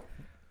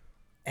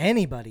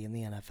 Anybody in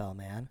the NFL,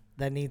 man,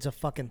 that needs a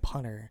fucking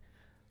punter,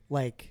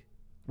 like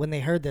when they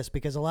heard this,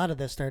 because a lot of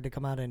this started to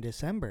come out in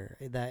December,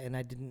 and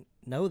I didn't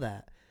know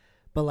that,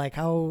 but like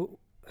how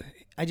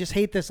I just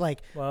hate this.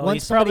 Like, Well,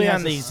 once he's probably somebody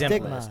on the has a exempt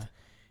stigma, list.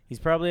 He's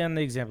probably on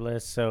the exempt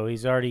list, so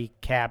he's already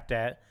capped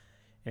at,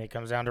 and it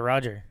comes down to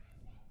Roger.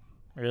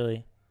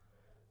 Really?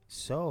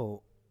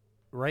 So,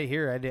 right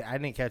here, I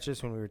didn't catch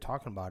this when we were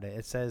talking about it.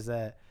 It says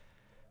that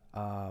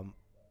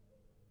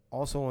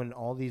also in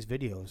all these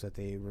videos that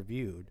they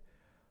reviewed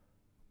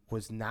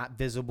was not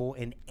visible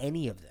in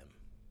any of them.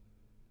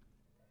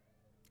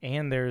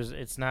 And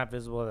it's not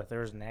visible that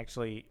there's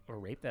actually a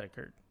rape that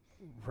occurred.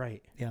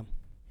 Right. yeah.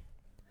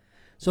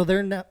 So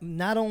they're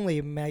not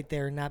only might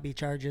there not be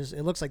charges,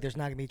 it looks like there's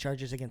not going to be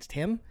charges against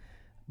him,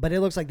 but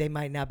it looks like they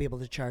might not be able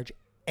to charge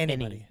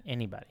anybody.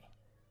 Anybody.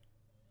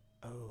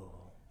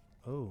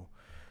 Oh.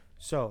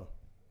 So,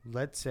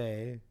 let's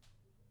say,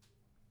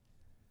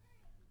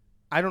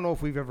 I don't know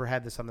if we've ever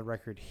had this on the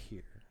record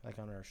here, like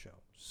on our show.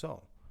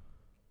 So,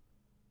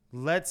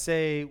 let's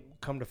say,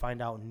 come to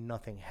find out,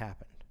 nothing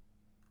happened.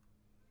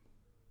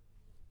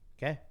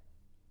 Okay?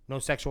 No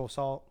sexual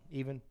assault,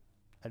 even,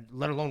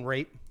 let alone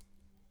rape.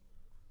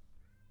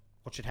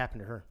 What should happen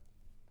to her?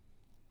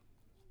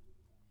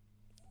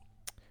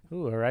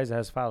 Ariza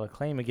has filed a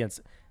claim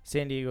against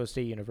San Diego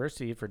State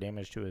University for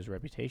damage to his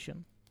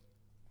reputation.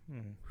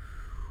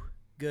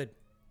 Good.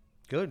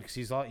 Good, because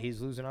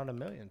he's losing out on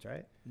millions,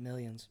 right?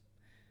 Millions.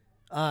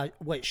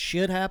 What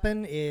should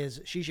happen is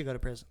she should go to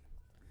prison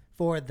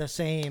for the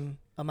same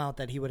amount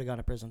that he would have gone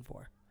to prison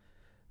for.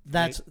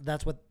 That's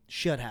what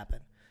should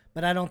happen.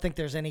 But I don't think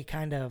there's any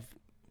kind of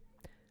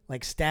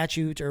like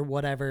statute or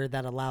whatever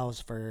that allows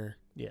for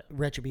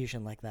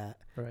retribution like that.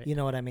 Right. You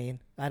know what I mean?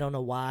 I don't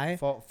know why.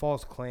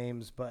 False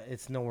claims, but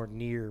it's nowhere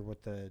near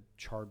what the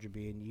charge would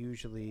be. And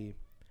usually,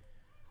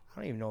 I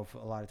don't even know if a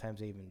lot of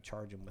times they even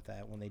charge them with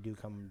that when they do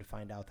come to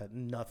find out that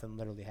nothing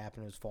literally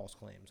happened. It was false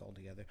claims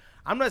altogether.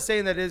 I'm not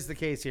saying that is the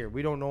case here.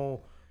 We don't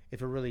know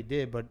if it really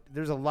did, but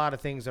there's a lot of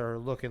things that are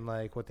looking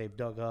like what they've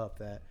dug up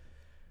that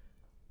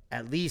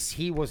at least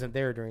he wasn't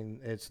there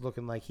during. It's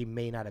looking like he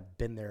may not have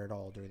been there at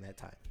all during that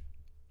time.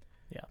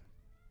 Yeah.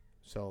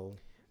 So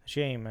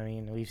Shame. I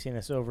mean, we've seen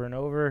this over and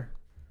over.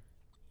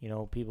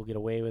 people get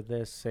away with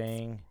this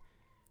saying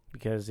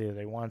because either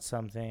they want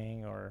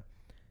something or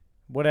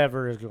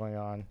whatever is going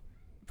on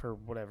for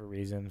whatever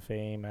reason,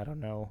 fame, I don't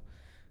know.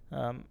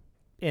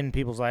 And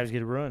people's lives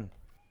get ruined.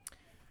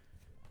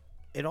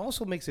 It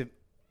also makes it.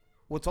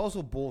 What's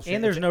also bullshit.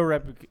 And there's no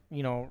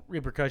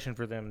repercussion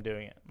for them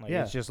doing it. Like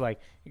Yeah. It's just like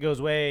it goes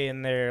away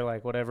and they're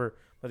like whatever,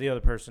 but the other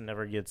person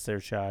never gets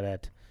their shot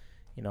at,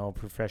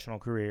 professional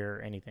career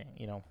or anything,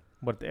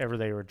 whatever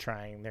they were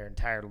trying their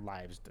entire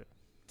lives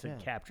to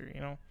capture,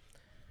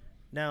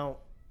 Now,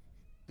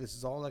 this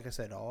is all, like I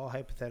said, all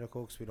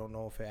hypothetical because we don't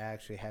know if it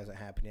actually hasn't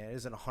happened yet. It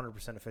isn't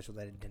 100% official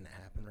that it didn't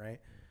happen, right?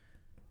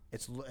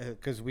 It's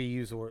because we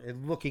use the word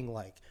it looking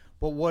like.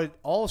 But what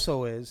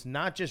also is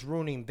not just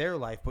ruining their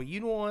life, but you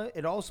know what?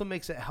 It also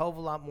makes it a hell of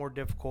a lot more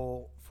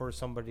difficult for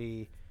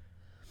somebody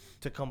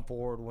to come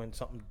forward when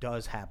something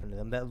does happen to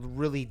them that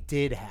really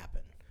did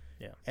happen.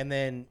 Yeah. And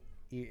then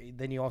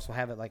you also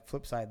have it like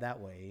flip side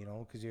that way,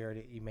 because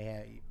you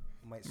might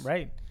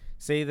Right.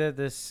 Say that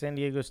the San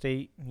Diego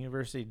State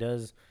University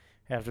does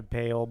have to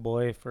pay old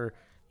boy for,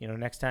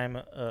 next time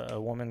a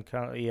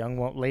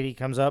young lady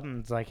comes up and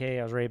it's like, hey,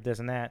 I was raped, this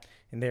and that,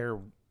 and they're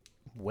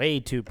way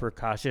too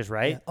precautious,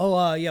 right? Yeah.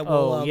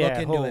 We'll look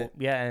into it.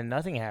 Yeah, and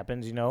nothing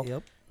happens,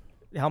 Yep.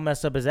 How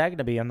messed up is that going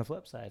to be on the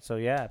flip side? So,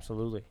 yeah,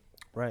 absolutely.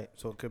 Right.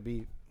 So it could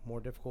be more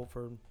difficult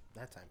for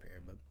that time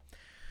period. But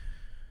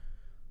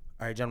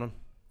all right, gentlemen.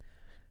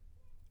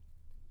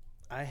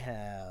 I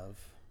have.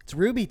 It's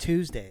Ruby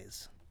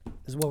Tuesdays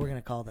is what we're going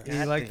to call this.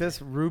 You like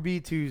this? Ruby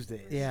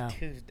Tuesdays. Yeah.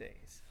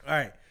 Tuesdays. All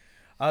right.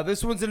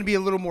 This one's going to be a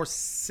little more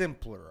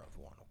simpler of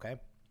one, okay?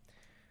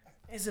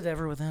 Is it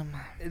ever with him?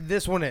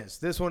 This one is.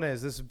 This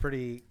is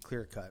pretty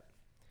clear cut.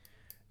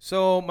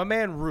 So my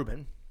man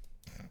Ruben,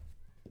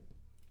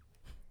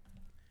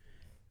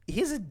 he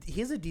has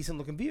a decent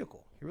looking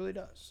vehicle. He really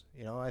does.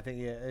 I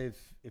think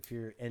if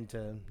you're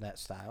into that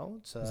style,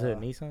 it's Is it a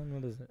Nissan?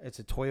 What is it? It's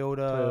a Toyota.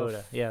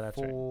 Toyota. Yeah, that's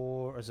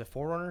right. Is it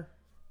 4Runner?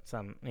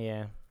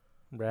 Yeah.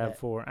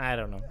 RAV4. I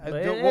don't know. But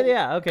Well,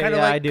 yeah, okay. Kinda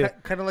Yeah, like, I do.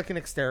 Kind of like an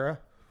Xterra.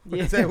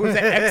 Yeah. Was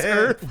that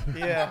X-Earth?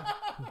 Yeah.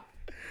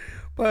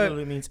 But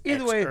Literally means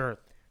either way, X-Earth.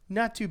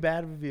 not too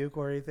bad of a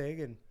vehicle or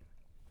anything. And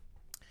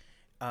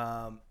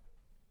I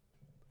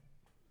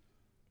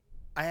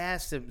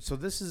asked him. So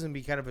this is gonna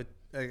be kind of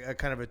a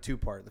kind of a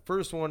two-part. The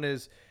first one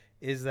is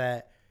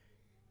that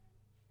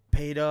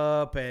paid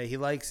up, he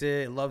likes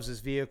it, loves his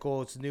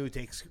vehicle, it's new,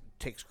 takes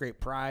great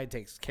pride,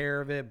 takes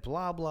care of it,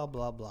 blah blah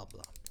blah blah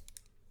blah.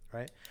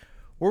 Right?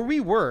 Where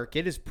we work,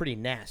 it is pretty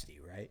nasty,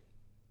 right?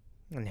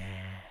 Nah.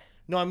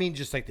 No, I mean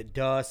just like the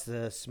dust,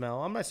 the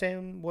smell. I'm not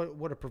saying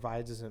what it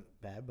provides isn't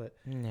bad, but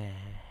Nah.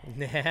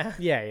 nah.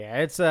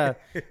 Yeah.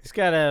 It's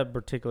got a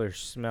particular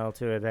smell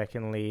to it that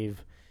can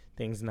leave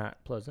things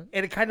not pleasant.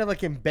 And it kind of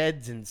like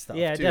embeds and stuff.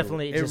 Yeah, too.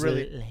 definitely. It Just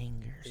really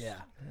lingers.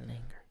 Yeah. Linger.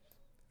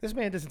 This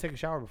man doesn't take a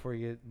shower before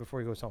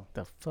he goes home.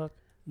 The fuck?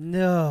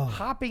 No.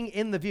 Hopping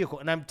in the vehicle,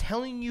 and I'm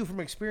telling you from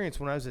experience,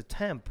 when I was a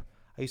temp,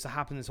 I used to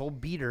hop in this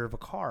old beater of a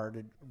car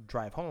to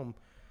drive home,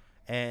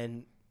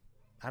 and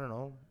I don't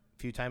know, a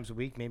few times a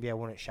week, maybe I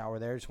wouldn't shower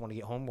there, just want to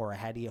get home, or I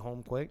had to get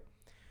home quick,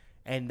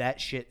 and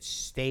that shit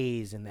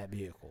stays in that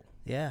vehicle.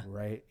 Yeah.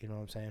 Right? You know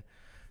what I'm saying?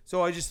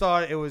 So I just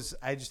thought it was,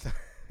 I just thought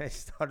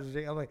it was,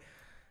 I'm like,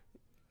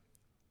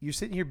 you're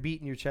sitting here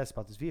beating your chest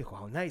about this vehicle,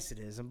 how nice it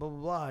is, and blah, blah,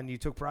 blah, and you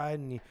took pride,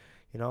 and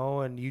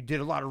and you did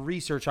a lot of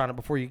research on it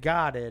before you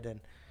got it,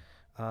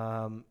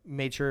 and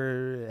made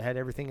sure it had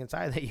everything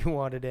inside that you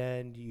wanted,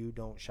 and you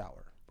don't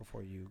shower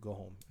before you go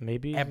home.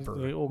 Maybe Ever.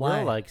 the old Why?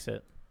 girl likes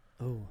it.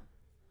 Oh.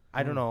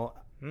 I don't know.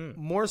 Mm.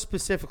 More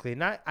specifically,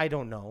 not I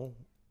don't know.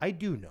 I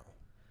do know.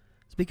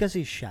 It's because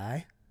he's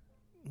shy.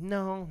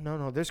 No.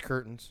 There's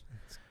curtains.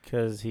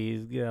 Because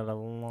he's got a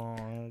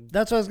long...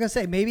 That's what I was going to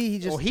say. Maybe he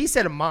just Well, he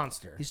said a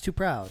monster. he's too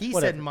proud. He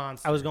Whatever. said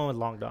monster. I was going with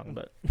long dong,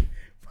 but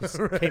just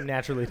came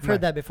naturally. I've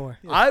heard that before.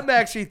 I'm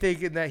actually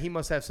thinking that he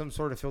must have some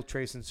sort of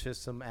filtration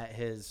system at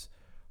his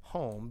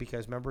home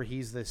because remember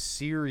he's the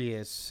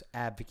serious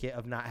advocate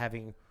of not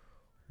having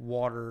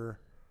water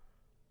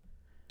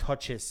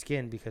touch his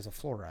skin because of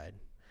fluoride.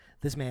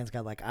 This man's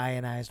got like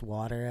ionized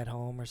water at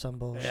home or some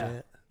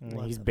bullshit.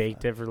 What He's the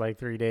baked fuck? it for like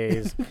 3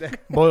 days.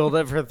 Boiled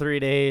it for 3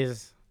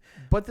 days.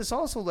 But this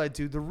also led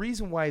to the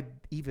reason why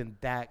even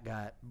that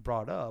got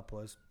brought up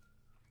was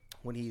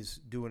when he's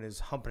doing his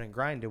humping and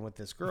grinding with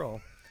this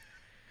girl.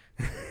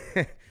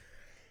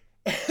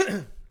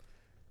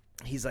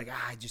 He's like,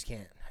 I just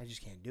can't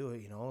do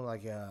it.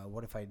 Like,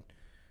 what if I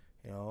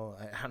don't know.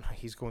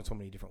 He's going so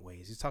many different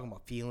ways. He's talking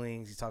about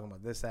feelings. He's talking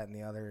about this, that, and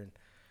the other. And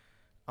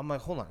I'm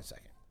like, hold on a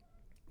second.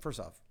 First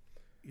off,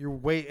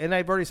 and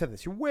I've already said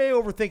this, you're way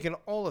overthinking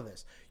all of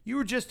this. You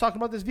were just talking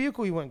about this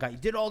vehicle you went and got. You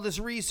did all this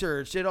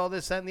research, did all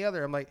this, that, and the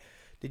other. I'm like,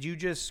 did you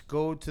just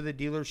go to the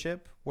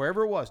dealership,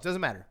 wherever it was?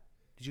 Doesn't matter.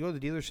 Did you go to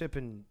the dealership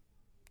and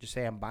just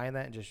say, I'm buying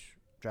that and just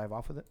drive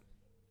off with it?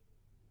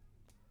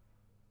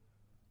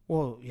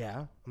 Well,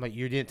 yeah. I'm like,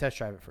 you didn't test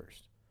drive it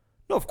first.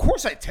 No, of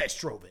course I test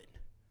drove it.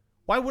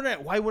 Why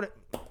wouldn't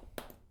I?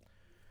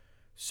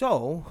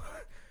 So,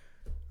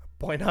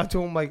 point out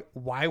to him, like,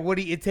 why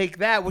wouldn't you take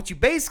that? Which you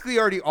basically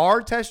already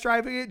are test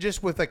driving it,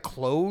 just with like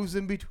clothes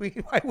in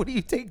between. Why wouldn't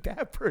you take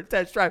that for a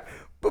test drive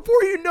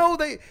before you know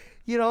that,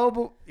 you know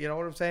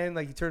what I'm saying?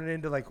 Like, you turn it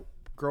into like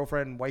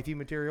girlfriend, wifey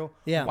material.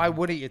 Yeah. Why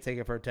wouldn't you take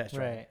it for a test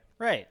drive?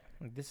 Right.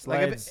 Like, this Like,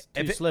 slide's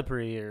if too it-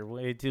 slippery or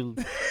way too,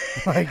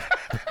 like,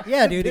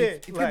 Yeah, dude.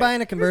 If you're Like,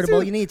 buying a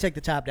convertible, you need to take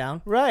the top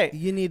down. right.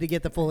 You need to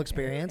get the full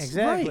experience.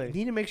 Exactly. Right. You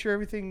need to make sure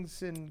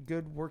everything's in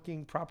good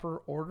working,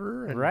 proper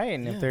order. And Right,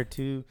 and Yeah. if they're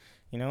too,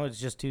 it's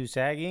just too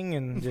sagging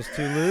and just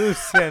too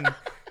loose, and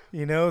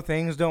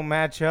things don't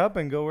match up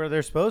and go where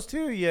they're supposed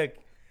to, you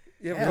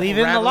You have a leave couple it in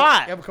the rattling-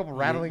 lot. You have a couple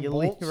rattling you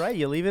bolts. Right,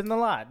 you leave it in the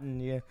lot,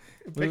 and you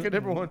Pick a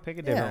different one. Pick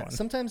a different Yeah. one.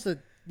 Sometimes the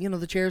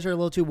chairs are a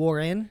little too wore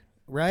in,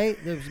 right?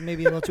 There's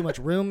maybe a little too much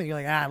room, and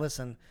you're like,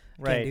 listen,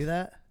 can't Right. do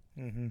that.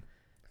 Mm-hmm.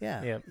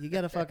 Yeah. Yep. You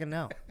gotta fucking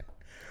know.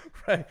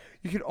 Right.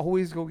 You can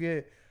always go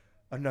get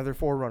another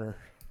 4Runner.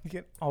 You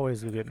can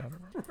always go get another.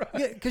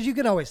 Yeah, because you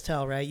can always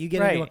tell, right? You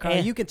get into a Right, car,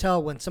 and- you can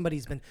tell when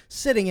somebody's been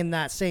sitting in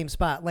that same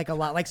spot, like a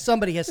lot. Like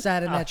somebody has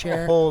sat in that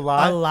chair A whole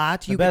lot. A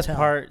lot. You The best can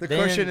tell. part. The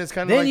then- cushion is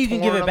kinda Then like you can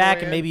torn give on it the back,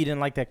 way and in. maybe you didn't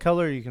like that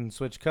color. You can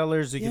switch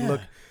colors. You can Yeah.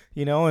 look,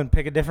 and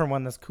pick a different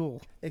one that's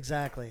cool.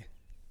 Exactly.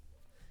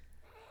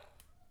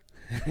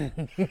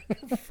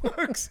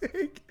 Fuck's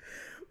sake.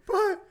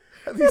 But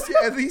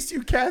at least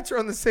you cats are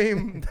on the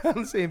same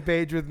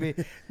page with me.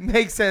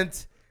 Makes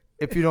sense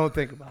if you don't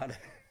think about it.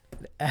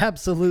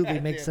 Absolutely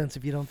makes sense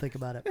if you don't think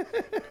about it.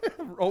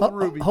 Old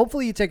Ruby.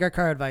 Hopefully you take our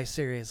car advice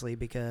seriously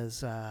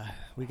because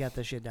we got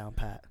this shit down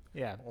pat.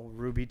 Yeah. Old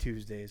Ruby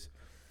Tuesdays.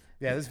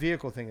 Yeah, this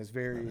vehicle thing is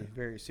very,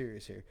 very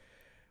serious here.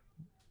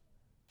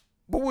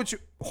 But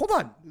hold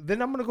on.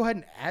 Then I'm gonna go ahead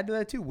and add to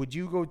that too. Would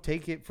you go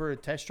take it for a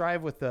test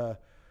drive with the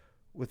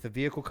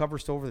vehicle cover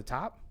still over the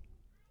top?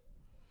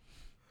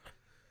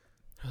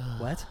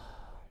 What?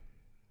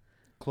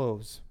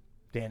 Clothes,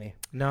 Danny.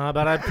 No,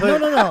 but I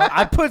put no.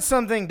 I put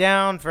something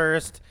down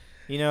first,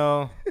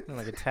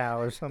 like a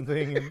towel or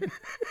something, and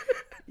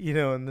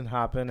and then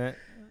hop in it.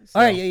 So,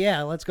 All right,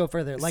 yeah. Let's go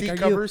further. Like, Seat are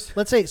covers? you?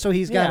 Let's say so.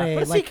 He's got put a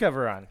a seat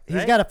cover on. he's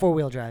right? got a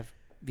 4-wheel drive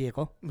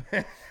vehicle.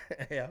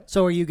 Yeah.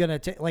 So are you gonna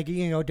you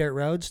can go dirt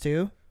roads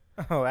too?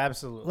 Oh,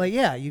 absolutely. Like,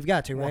 yeah, you've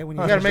got to, right? When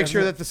You got to make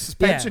sure that the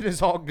suspension is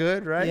all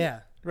good, right? Yeah,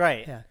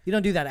 Right. yeah. You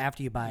don't do that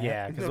after you buy it.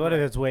 Yeah, because what if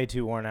it's way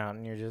too worn out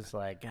and you're just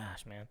like,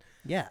 gosh, man,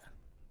 Yeah.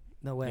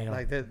 No way. You know,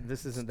 Like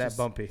this isn't that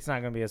bumpy. it's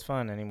not gonna be as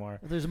fun anymore.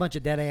 There's a bunch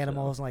of dead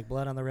animals and like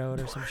blood on the road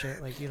or some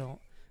shit. Like you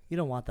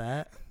don't want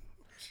that.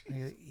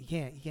 You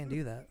can't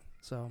do that.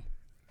 So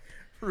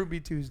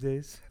Ruby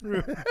Tuesdays.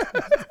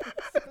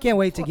 can't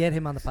wait to get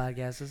him on the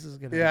podcast. This is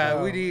gonna be Yeah,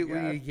 fun. we need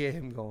to get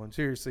him going.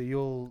 Seriously,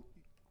 you'll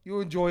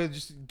enjoy it.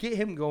 Just get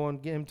him going,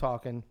 get him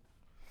talking.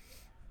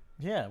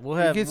 Yeah,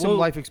 we'll get some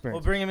life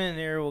experience. We'll bring him in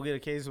here. We'll get a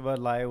case of Bud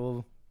Light.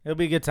 It'll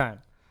be a good time.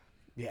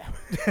 Yeah.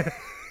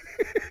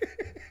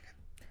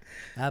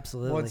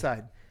 Absolutely. One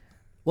side.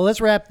 Well,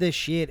 let's wrap this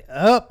shit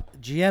up,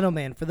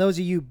 gentlemen. For those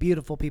of you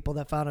beautiful people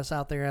that found us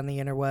out there on the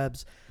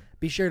interwebs,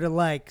 be sure to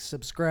like,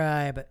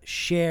 subscribe,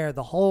 share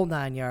the whole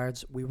 9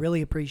 yards. We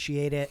really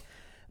appreciate it.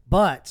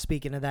 But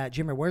speaking of that,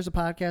 Jimmer, where's the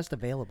podcast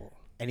available?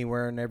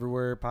 Anywhere and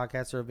everywhere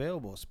podcasts are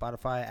available.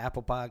 Spotify,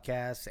 Apple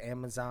Podcasts,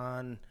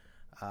 Amazon,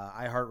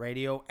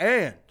 iHeartRadio,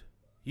 and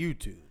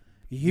YouTube.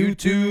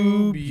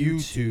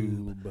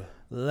 YouTube.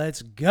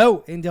 Let's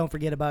go. And don't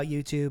forget about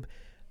YouTube.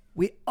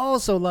 We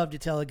also love to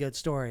tell a good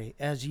story,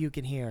 as you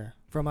can hear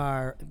from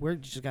we're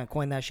just going to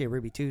coin that shit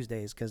Ruby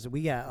Tuesdays because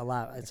we got a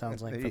lot, it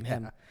sounds like, from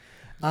him.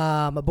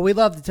 But we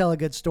love to tell a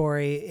good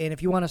story. And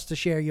if you want us to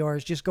share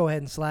yours, just go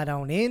ahead and slide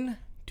on in.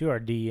 To our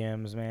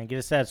DMs, man. Get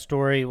us that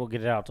story. We'll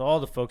get it out to all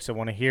the folks that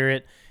want to hear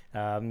it.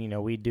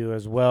 We do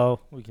as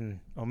well. We can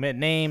omit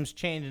names,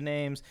 change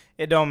names.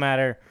 It don't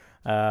matter.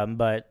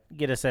 But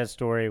get us that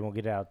story. We'll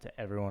get it out to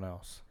everyone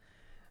else.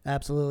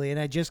 Absolutely. And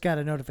I just got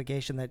a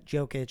notification that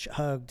Jokic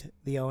hugged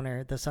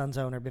the Suns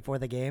owner, before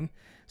the game.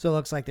 So it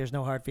looks like there's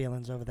no hard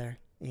feelings over there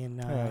in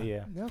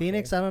Yeah.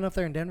 Phoenix. I don't know if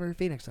they're in Denver or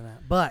Phoenix or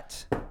not.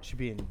 But Should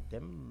be in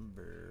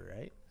Denver,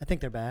 right? I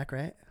think they're back,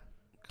 right?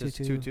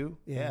 2-2.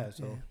 Yeah,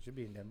 So yeah. should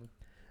be in Denver.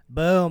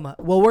 Boom.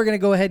 Well, we're going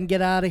to go ahead and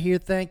get out of here.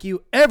 Thank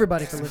you,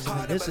 everybody, for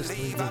listening. This is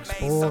 3 Big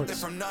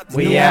Sports.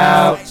 We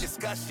out.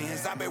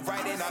 Discussions, I've been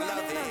writing, I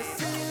love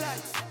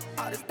it.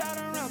 All this doubt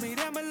around me,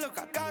 damn it, look,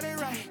 I got it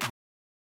right.